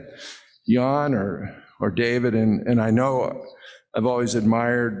said, Yann or David, and I know I've always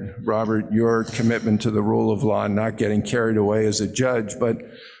admired, Robert, your commitment to the rule of law and not getting carried away as a judge, but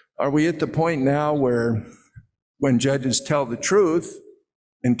are we at the point now where when judges tell the truth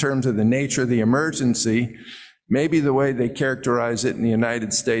in terms of the nature of the emergency, maybe the way they characterize it in the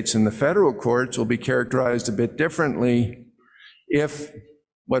United States in the federal courts will be characterized a bit differently if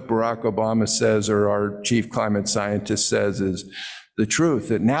what Barack Obama says or our chief climate scientist says is the truth,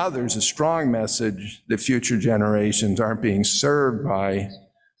 that now there's a strong message that future generations aren't being served by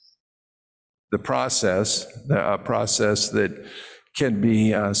the process, a process that can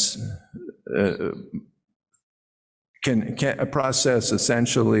be a process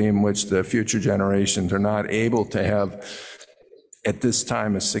essentially in which the future generations are not able to have at this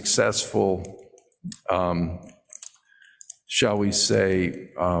time a successful shall we say,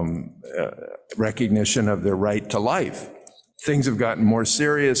 recognition of their right to life. Things have gotten more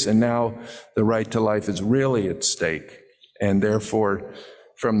serious, and now the right to life is really at stake. And therefore,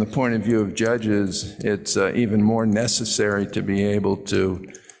 from the point of view of judges, it's even more necessary to be able to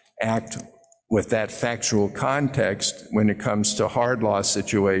act with that factual context when it comes to hard law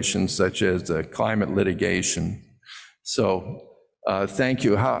situations such as climate litigation. So thank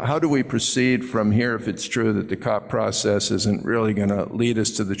you. How do we proceed from here if it's true that the COP process isn't really going to lead us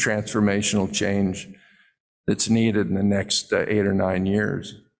to the transformational change that's needed in the next 8 or 9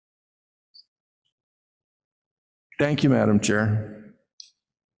 years? Thank you, Madam Chair.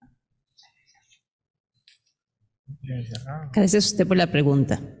 Gracias a usted por la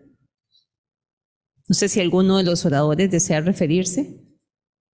pregunta. No sé si alguno de los oradores desea referirse.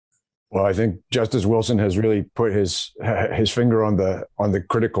 Well, I think Justice Wilson has really put his finger on the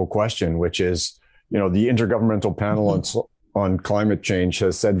critical question, which is, the Intergovernmental Panel on Climate Change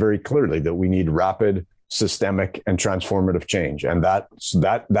has said very clearly that we need rapid, systemic, and transformative change, and that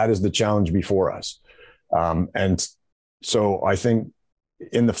is the challenge before us. And so I think,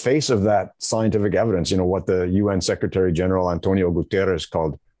 in the face of that scientific evidence, what the UN Secretary General Antonio Guterres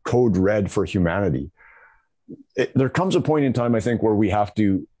called code red for humanity, there comes a point in time, I think, where we have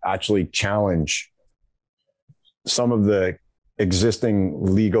to actually challenge some of the existing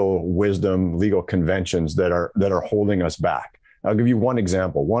legal wisdom, legal conventions that are holding us back. I'll give you one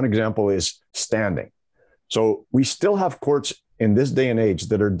example. One example is standing. So we still have courts in this day and age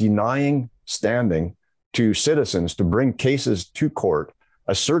that are denying standing to citizens to bring cases to court,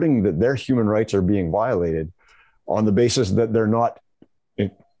 asserting that their human rights are being violated on the basis that they're not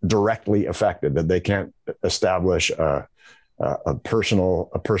directly affected, that they can't establish a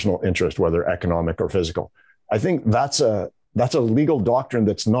personal interest, whether economic or physical. I think that's a legal doctrine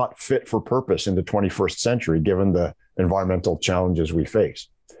that's not fit for purpose in the 21st century, given the environmental challenges we face.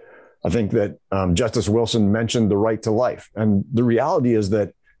 I think that Justice Wilson mentioned the right to life. And the reality is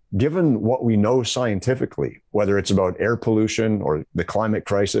that given what we know scientifically, whether it's about air pollution or the climate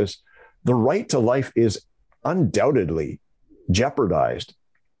crisis, the right to life is undoubtedly jeopardized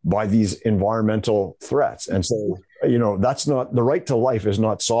by these environmental threats. And so, that's not, the right to life is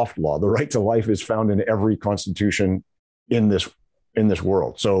not soft law. The right to life is found in every constitution in this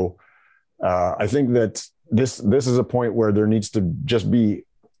world. So I think that this is a point where there needs to just be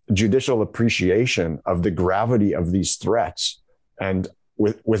judicial appreciation of the gravity of these threats. And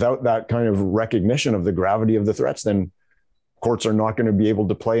without that kind of recognition of the gravity of the threats, then courts are not going to be able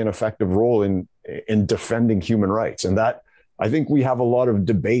to play an effective role in defending human rights. And that, I think we have a lot of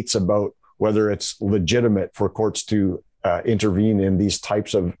debates about whether it's legitimate for courts to intervene in these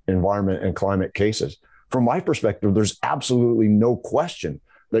types of environment and climate cases. From my perspective, there's absolutely no question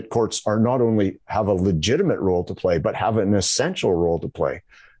that courts are not only have a legitimate role to play, but have an essential role to play,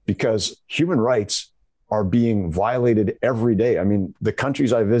 because human rights are being violated every day. I mean, the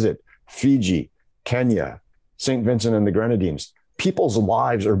countries I visit, Fiji, Kenya, St. Vincent and the Grenadines, people's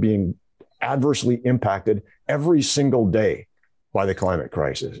lives are being adversely impacted every single day by the climate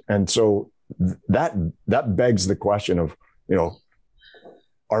crisis. And so that begs the question of,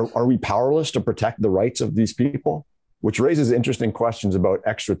 are we powerless to protect the rights of these people? Which raises interesting questions about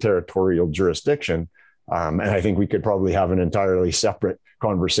extraterritorial jurisdiction. And I think we could probably have an entirely separate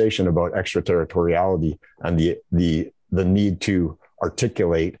conversation about extraterritoriality and the need to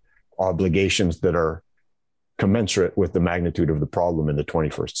articulate obligations that are commensurate with the magnitude of the problem in the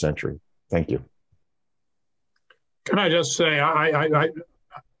 21st century. Thank you. Can I just say, I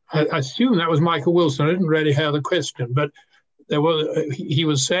assume that was Michael Wilson. I didn't really hear the question, but he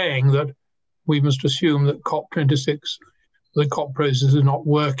was saying that we must assume that COP26, the COP process is not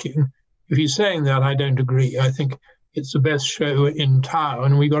working. If he's saying that, I don't agree. I think it's the best show in town,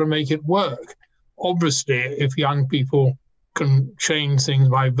 and we've got to make it work. Obviously, if young people can change things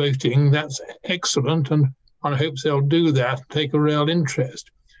by voting, that's excellent, and I hope they'll do that, take a real interest.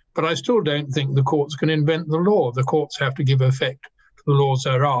 But I still don't think the courts can invent the law. The courts have to give effect to the laws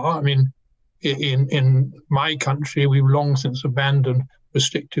there are. I mean, in my country, we've long since abandoned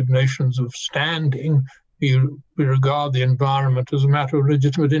restrictive notions of standing. We regard the environment as a matter of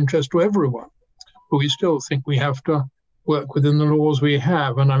legitimate interest to everyone. But we still think we have to work within the laws we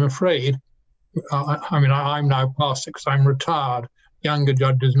have. And I'm afraid, I'm now past 6, I'm retired. Younger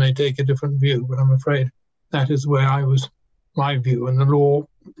judges may take a different view, but I'm afraid that is where my view. And the law,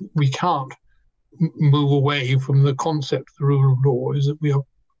 we can't move away from the concept of the rule of law, is that we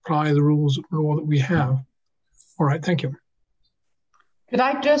apply the rules of law that we have. All right, thank you. Could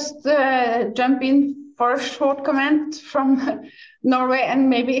I just jump in for a short comment from Norway? And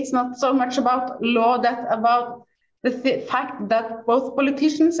maybe it's not so much about law, that about the fact that both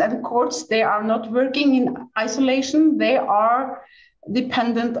politicians and courts, they are not working in isolation. They are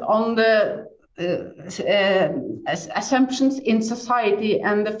dependent on the assumptions in society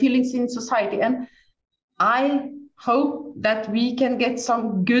and the feelings in society. And I hope that we can get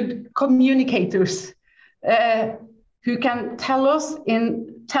some good communicators who can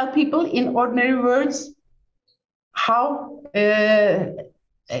tell people in ordinary words how big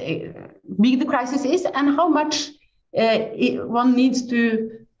the crisis is and how much one needs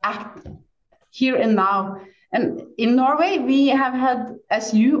to act here and now. And in Norway, we have had,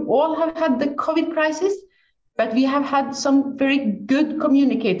 as you all have had, the COVID crisis, but we have had some very good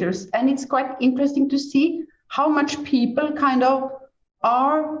communicators. And it's quite interesting to see how much people kind of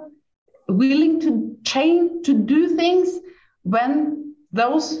are willing to change, to do things when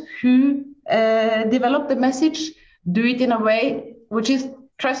those who develop the message do it in a way which is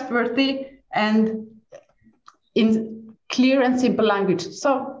trustworthy and in clear and simple language.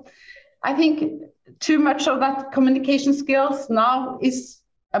 So I think too much of that communication skills now is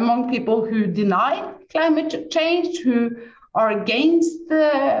among people who deny climate change, who are against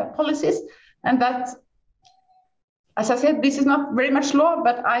the policies, and that, as I said, this is not very much law,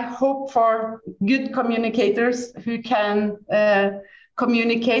 but I hope for good communicators who can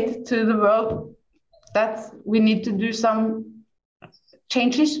communicate to the world that we need to do some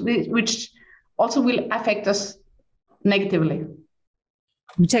changes which also will affect us negatively.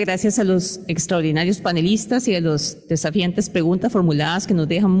 Muchas gracias a los extraordinarios panelistas y a los desafiantes preguntas formuladas que nos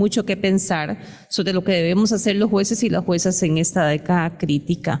dejan mucho que pensar sobre lo que debemos hacer los jueces y las juezas en esta década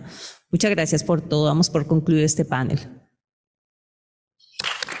crítica. Muchas gracias por todo. Damos por concluido este panel.